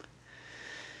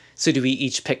 So do we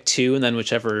each pick 2, and then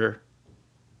whichever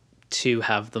 2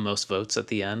 have the most votes at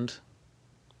the end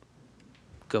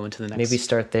go into the next? Maybe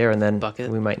start there, and then bucket?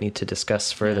 we might need to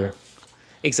discuss further.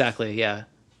 Exactly. Yeah.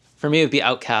 For me, it would be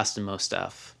Outkast and Mos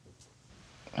Def.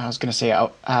 I was gonna say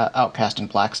Outcast and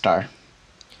Black Star.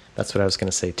 That's what I was going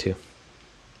to say too.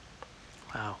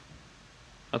 Wow.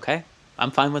 Okay,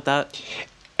 I'm fine with that.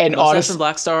 And Mos Def honestly, and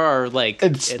Black Star are like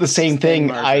it's the same thing.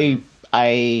 margin.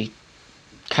 I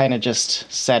kind of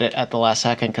just said it at the last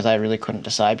second because I really couldn't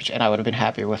decide, and I would have been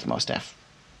happy with Mos Def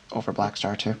over Black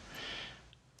Star too.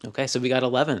 Okay, so we got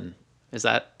 11.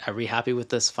 Are we happy with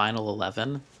this final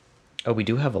 11? Oh, we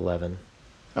do have 11.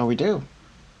 Oh, we do.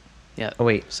 Yeah. Oh,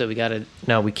 wait. So we got to.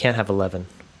 No, we can't have 11.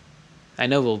 I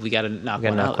know. Well, we got to knock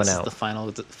gotta one knock out. one This out.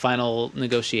 is the final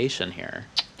negotiation here.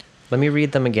 Let me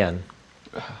read them again.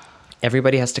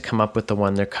 Everybody has to come up with the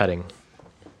one they're cutting.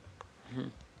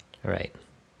 All right.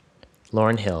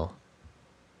 Lauryn Hill,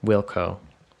 Wilco,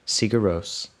 Sigur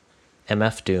Rós,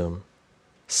 MF Doom,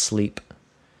 Sleep,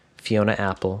 Fiona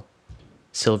Apple,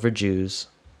 Silver Jews,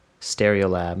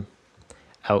 Stereolab,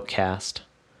 Outkast,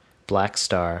 Black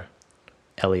Star,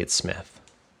 Elliott Smith.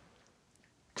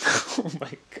 Oh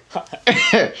my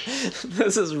god.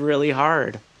 This is really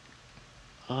hard.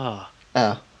 Oh.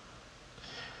 I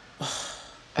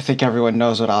think everyone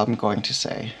knows what I'm going to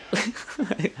say.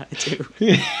 I do.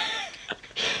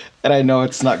 and I know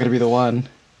it's not going to be the one.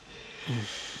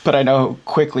 But I know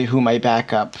quickly who my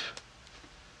backup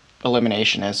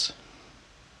elimination is.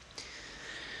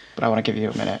 But I want to give you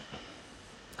a minute.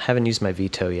 I haven't used my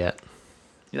veto yet.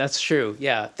 That's true.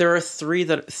 Yeah, there are three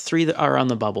that are on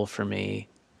the bubble for me.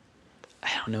 I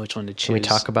don't know which one to choose. Can we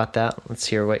talk about that? Let's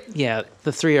hear what. Yeah,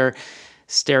 the three are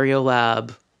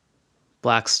Stereolab,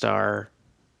 Black Star,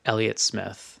 Elliott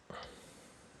Smith.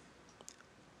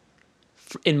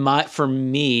 For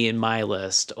me, in my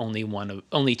list,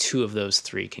 only two of those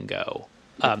three can go,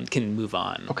 can move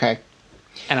on. Okay.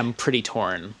 And I'm pretty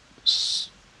torn.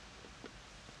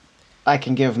 I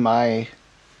can give my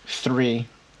three: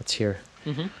 Let's hear.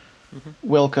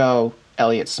 Wilco,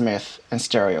 Elliott Smith, and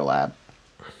Stereolab.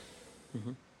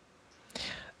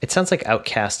 It sounds like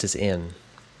Outcast is in,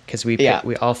 because we Yeah,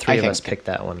 all three I of us think- picked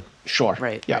that one. Sure.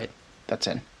 Right, Yeah, right. that's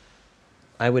in.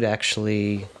 I would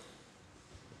actually.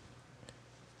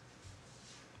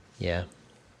 Yeah.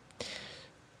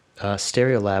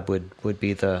 Stereolab would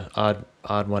be the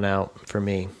odd one out for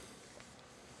me.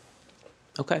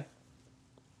 Okay.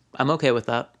 I'm okay with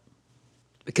that.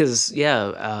 Because,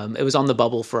 it was on the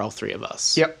bubble for all three of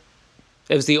us. Yep.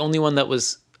 It was the only one that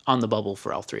was on the bubble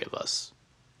for all three of us.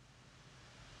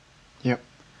 Yep.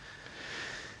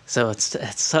 So it's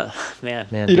man.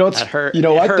 Man, You know, That hurt. You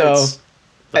know It what hurts, though?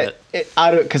 But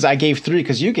I don't, because I gave three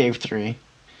because you gave three.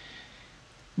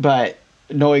 But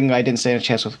knowing I didn't stand a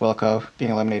chance with Wilco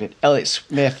being eliminated, Elliott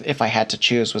Smith, if I had to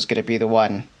choose, was going to be the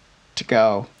one to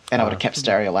go, and I would have kept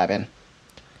Stereolab in.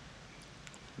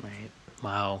 right.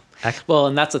 Wow. Ac- Well,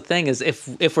 and that's the thing is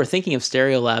if we're thinking of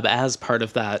Stereolab as part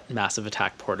of that Massive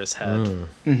Attack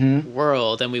Portishead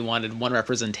world, and we wanted one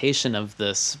representation of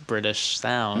this British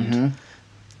sound,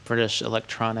 British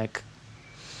electronic.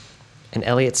 And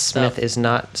Elliott Smith Stuff. is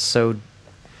not so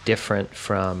different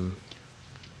from,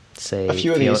 say, A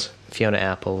few of these. Fiona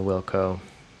Apple, Wilco.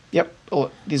 Yep. Oh,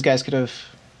 these guys could have.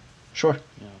 Sure.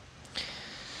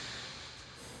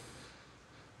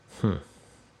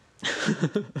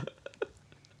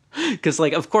 Because,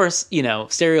 like, of course,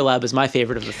 Stereolab is my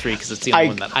favorite of the three because it's the only I-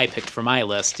 one that I picked for my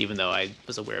list, even though I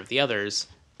was aware of the others.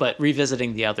 But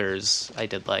revisiting the others, I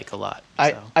did like a lot.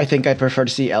 So. I think I'd prefer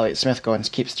to see Elliott Smith go and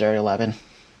keep Stereolab in.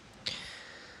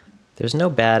 There's no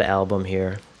bad album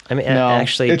here. I mean, No,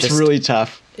 actually, it's just, really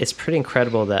tough. it's pretty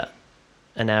incredible that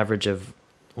an average of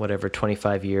whatever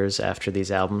 25 years after these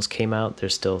albums came out,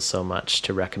 there's still so much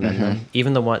to recommend them.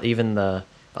 Even the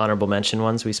honorable mention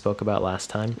ones we spoke about last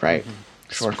time. Right.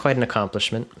 It's Sure. quite an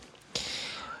accomplishment.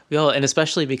 Well, and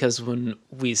especially because when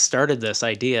we started this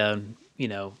idea,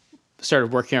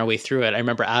 started working our way through it, I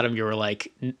remember, Adam, you were like,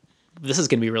 this is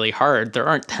going to be really hard. There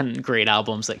aren't 10 great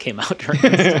albums that came out during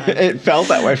this time. It felt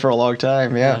that way for a long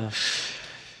time. Yeah.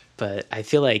 But I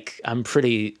feel like I'm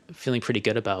feeling pretty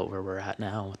good about where we're at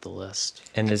now with the list.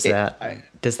 And does the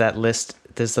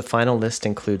final list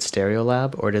include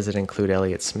Stereolab, or does it include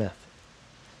Elliott Smith?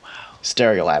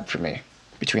 Stereolab for me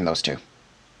between those two.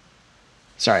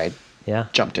 Sorry, I Yeah.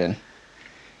 jumped in.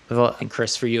 Well, And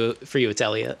Chris, for you, it's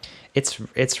Elliot.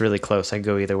 it's really close. I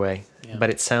go either way. Yeah.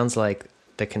 But it sounds like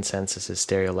the consensus is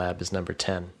Stereolab is number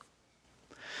 10.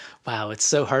 Wow, it's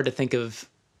so hard to think of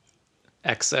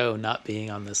XO not being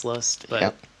on this list, but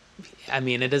Yep. I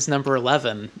mean, it is number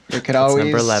 11. We could It's always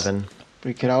number 11.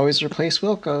 We could always replace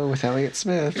Wilco with Elliott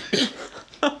Smith.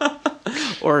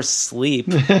 Or Sleep.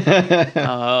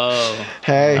 Oh,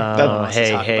 Hey, Oh, let's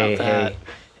talk about that.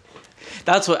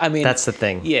 That's what I mean. That's the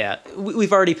thing. Yeah,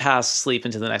 we've already passed Sleep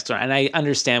into the next one, and I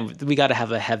understand we got to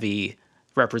have a heavy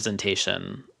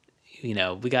representation. We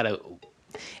got to,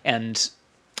 and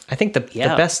I think the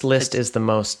Yeah, best list is the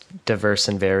most diverse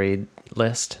and varied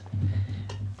list,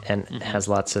 and has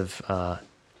lots of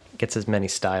gets as many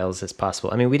styles as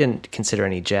possible. I mean, we didn't consider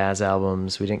any jazz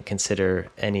albums. We didn't consider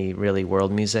any really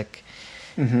world music.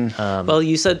 well,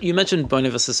 you mentioned Buena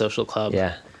Vista Social Club.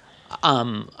 Yeah,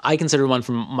 I consider one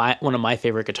from one of my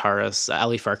favorite guitarists,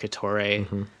 Ali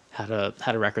Farcatore,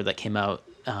 had a record that came out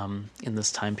in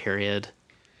this time period,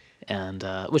 and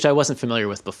which I wasn't familiar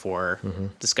with before.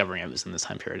 Discovering it was in this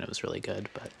time period, and it was really good.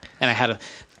 And I had a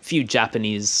few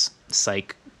Japanese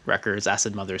psych records: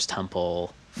 Acid Mother's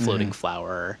Temple, Floating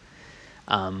Flower.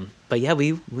 But yeah,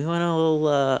 we went a little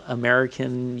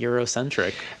American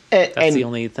Eurocentric. That's and the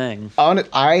only thing.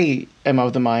 I am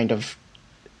of the mind of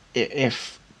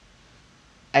if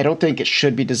I don't think it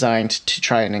should be designed to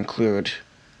try and include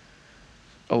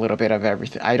a little bit of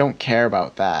everything. I don't care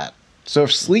about that. So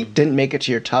if Sleep didn't make it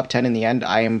to your top 10 in the end,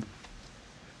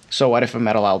 so what if a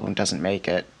metal album doesn't make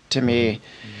it? To me,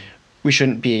 we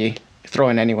shouldn't be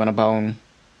throwing anyone a bone.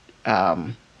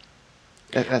 I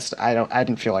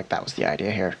didn't feel like that was the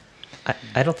idea here.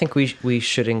 I don't think we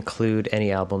should include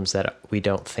any albums that we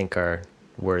don't think are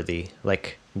worthy,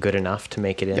 like good enough to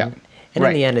make it in. Yeah. And Right.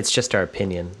 in the end, it's just our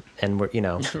opinion, and we're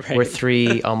Right. we're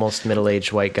three almost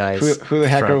middle-aged white guys. Who the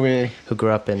heck are we? Who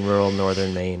grew up in rural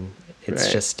northern Maine? It's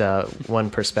Right. just one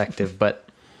perspective, but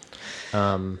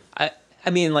I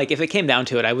mean, like, if it came down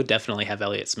to it, I would definitely have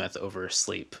Elliott Smith over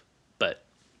Sleep, but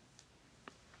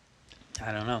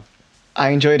I don't know. I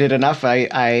enjoyed it enough.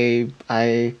 I'd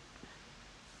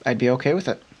be okay with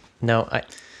it. no,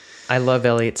 I love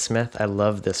Elliott Smith. I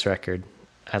love this record.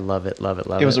 I love it, love it,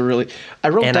 love it. It was a really. I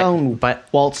wrote And down but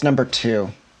Waltz number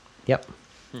 2. yep.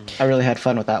 I really had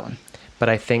fun with that one. But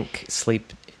I think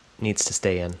Sleep needs to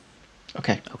stay in.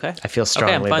 Okay. Okay. I feel Okay,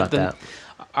 strongly about Then- that.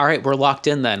 All right, we're locked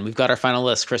in then. We've got our final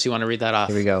list. Chris, you want to read that off?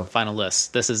 Here we go. Final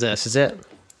list. This is it. This is it.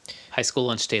 High school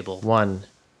lunch table. 1.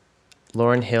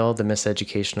 Lauryn Hill, The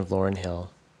Miseducation of Lauryn Hill.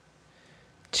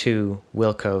 2.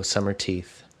 Wilco, Summer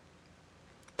Teeth.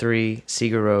 3.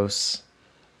 Sigur Rós,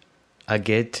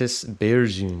 Agetis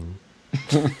Berzun.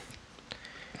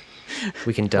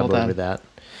 We can double done. over that.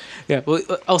 Yeah. Well,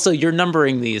 also, you're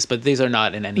numbering these, but these are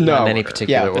not in any, No. In any order.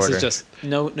 particular Yeah, This order. is just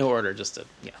no order. Just a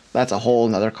That's a whole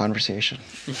nother conversation.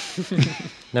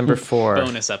 Number 4.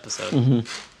 bonus episode.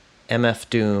 MF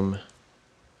Doom,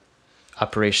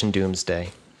 Operation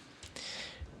Doomsday.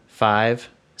 5.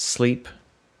 Sleep,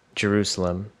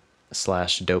 Jerusalem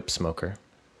 / Dope Smoker.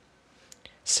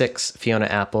 6. Fiona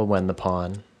Apple, When the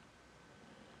Pawn.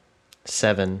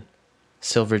 7.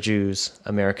 Silver Jews,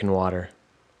 American Water.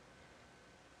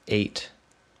 8.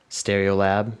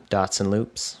 Stereolab, Dots and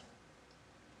Loops.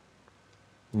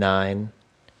 9.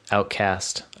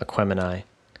 Outcast, Aquemini.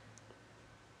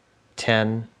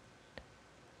 10.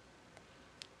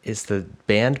 Is the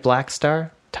band Black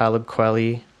Star? Talib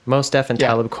Kweli. Mos Def and Yeah.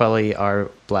 Talib Kweli are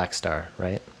Black Star,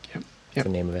 right? Yep. That's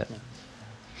the name of it.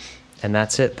 And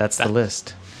that's it. That's the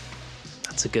list.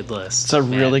 That's a good list. It's a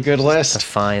really good It's a list.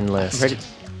 fine list.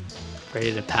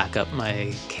 Ready to pack up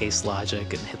my Case Logic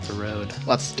and hit the road.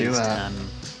 Let's do These that.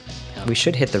 10. We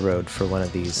should hit the road for one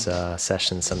of these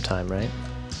sessions sometime, right?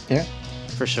 Yeah.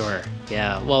 For sure.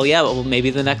 Yeah. Well, maybe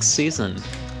the next season.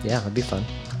 Yeah, that'd be fun.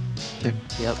 Yep.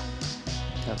 Yep.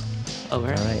 All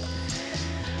right. All right.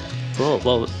 Cool.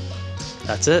 Well,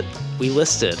 that's it. We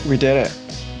listed. We did it.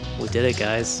 We did it,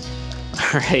 guys.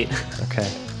 All right. Okay.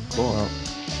 Cool.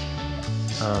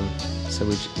 Well, so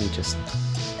we just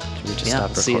should we just Yeah. stop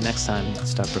We'll see you next time.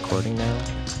 Stop recording now.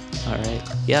 All right.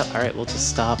 Yeah. All right. We'll just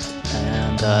stop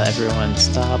and everyone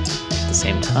stop at the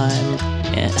same time.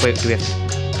 And Wait, do we have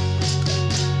to?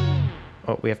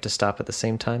 Oh, we have to stop at the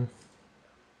same time?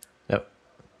 Nope.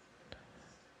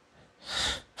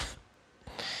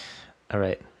 All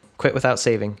right. Quit without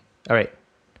saving. All right.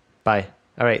 Bye.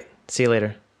 All right. See you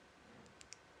later.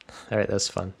 All right. That was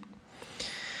fun.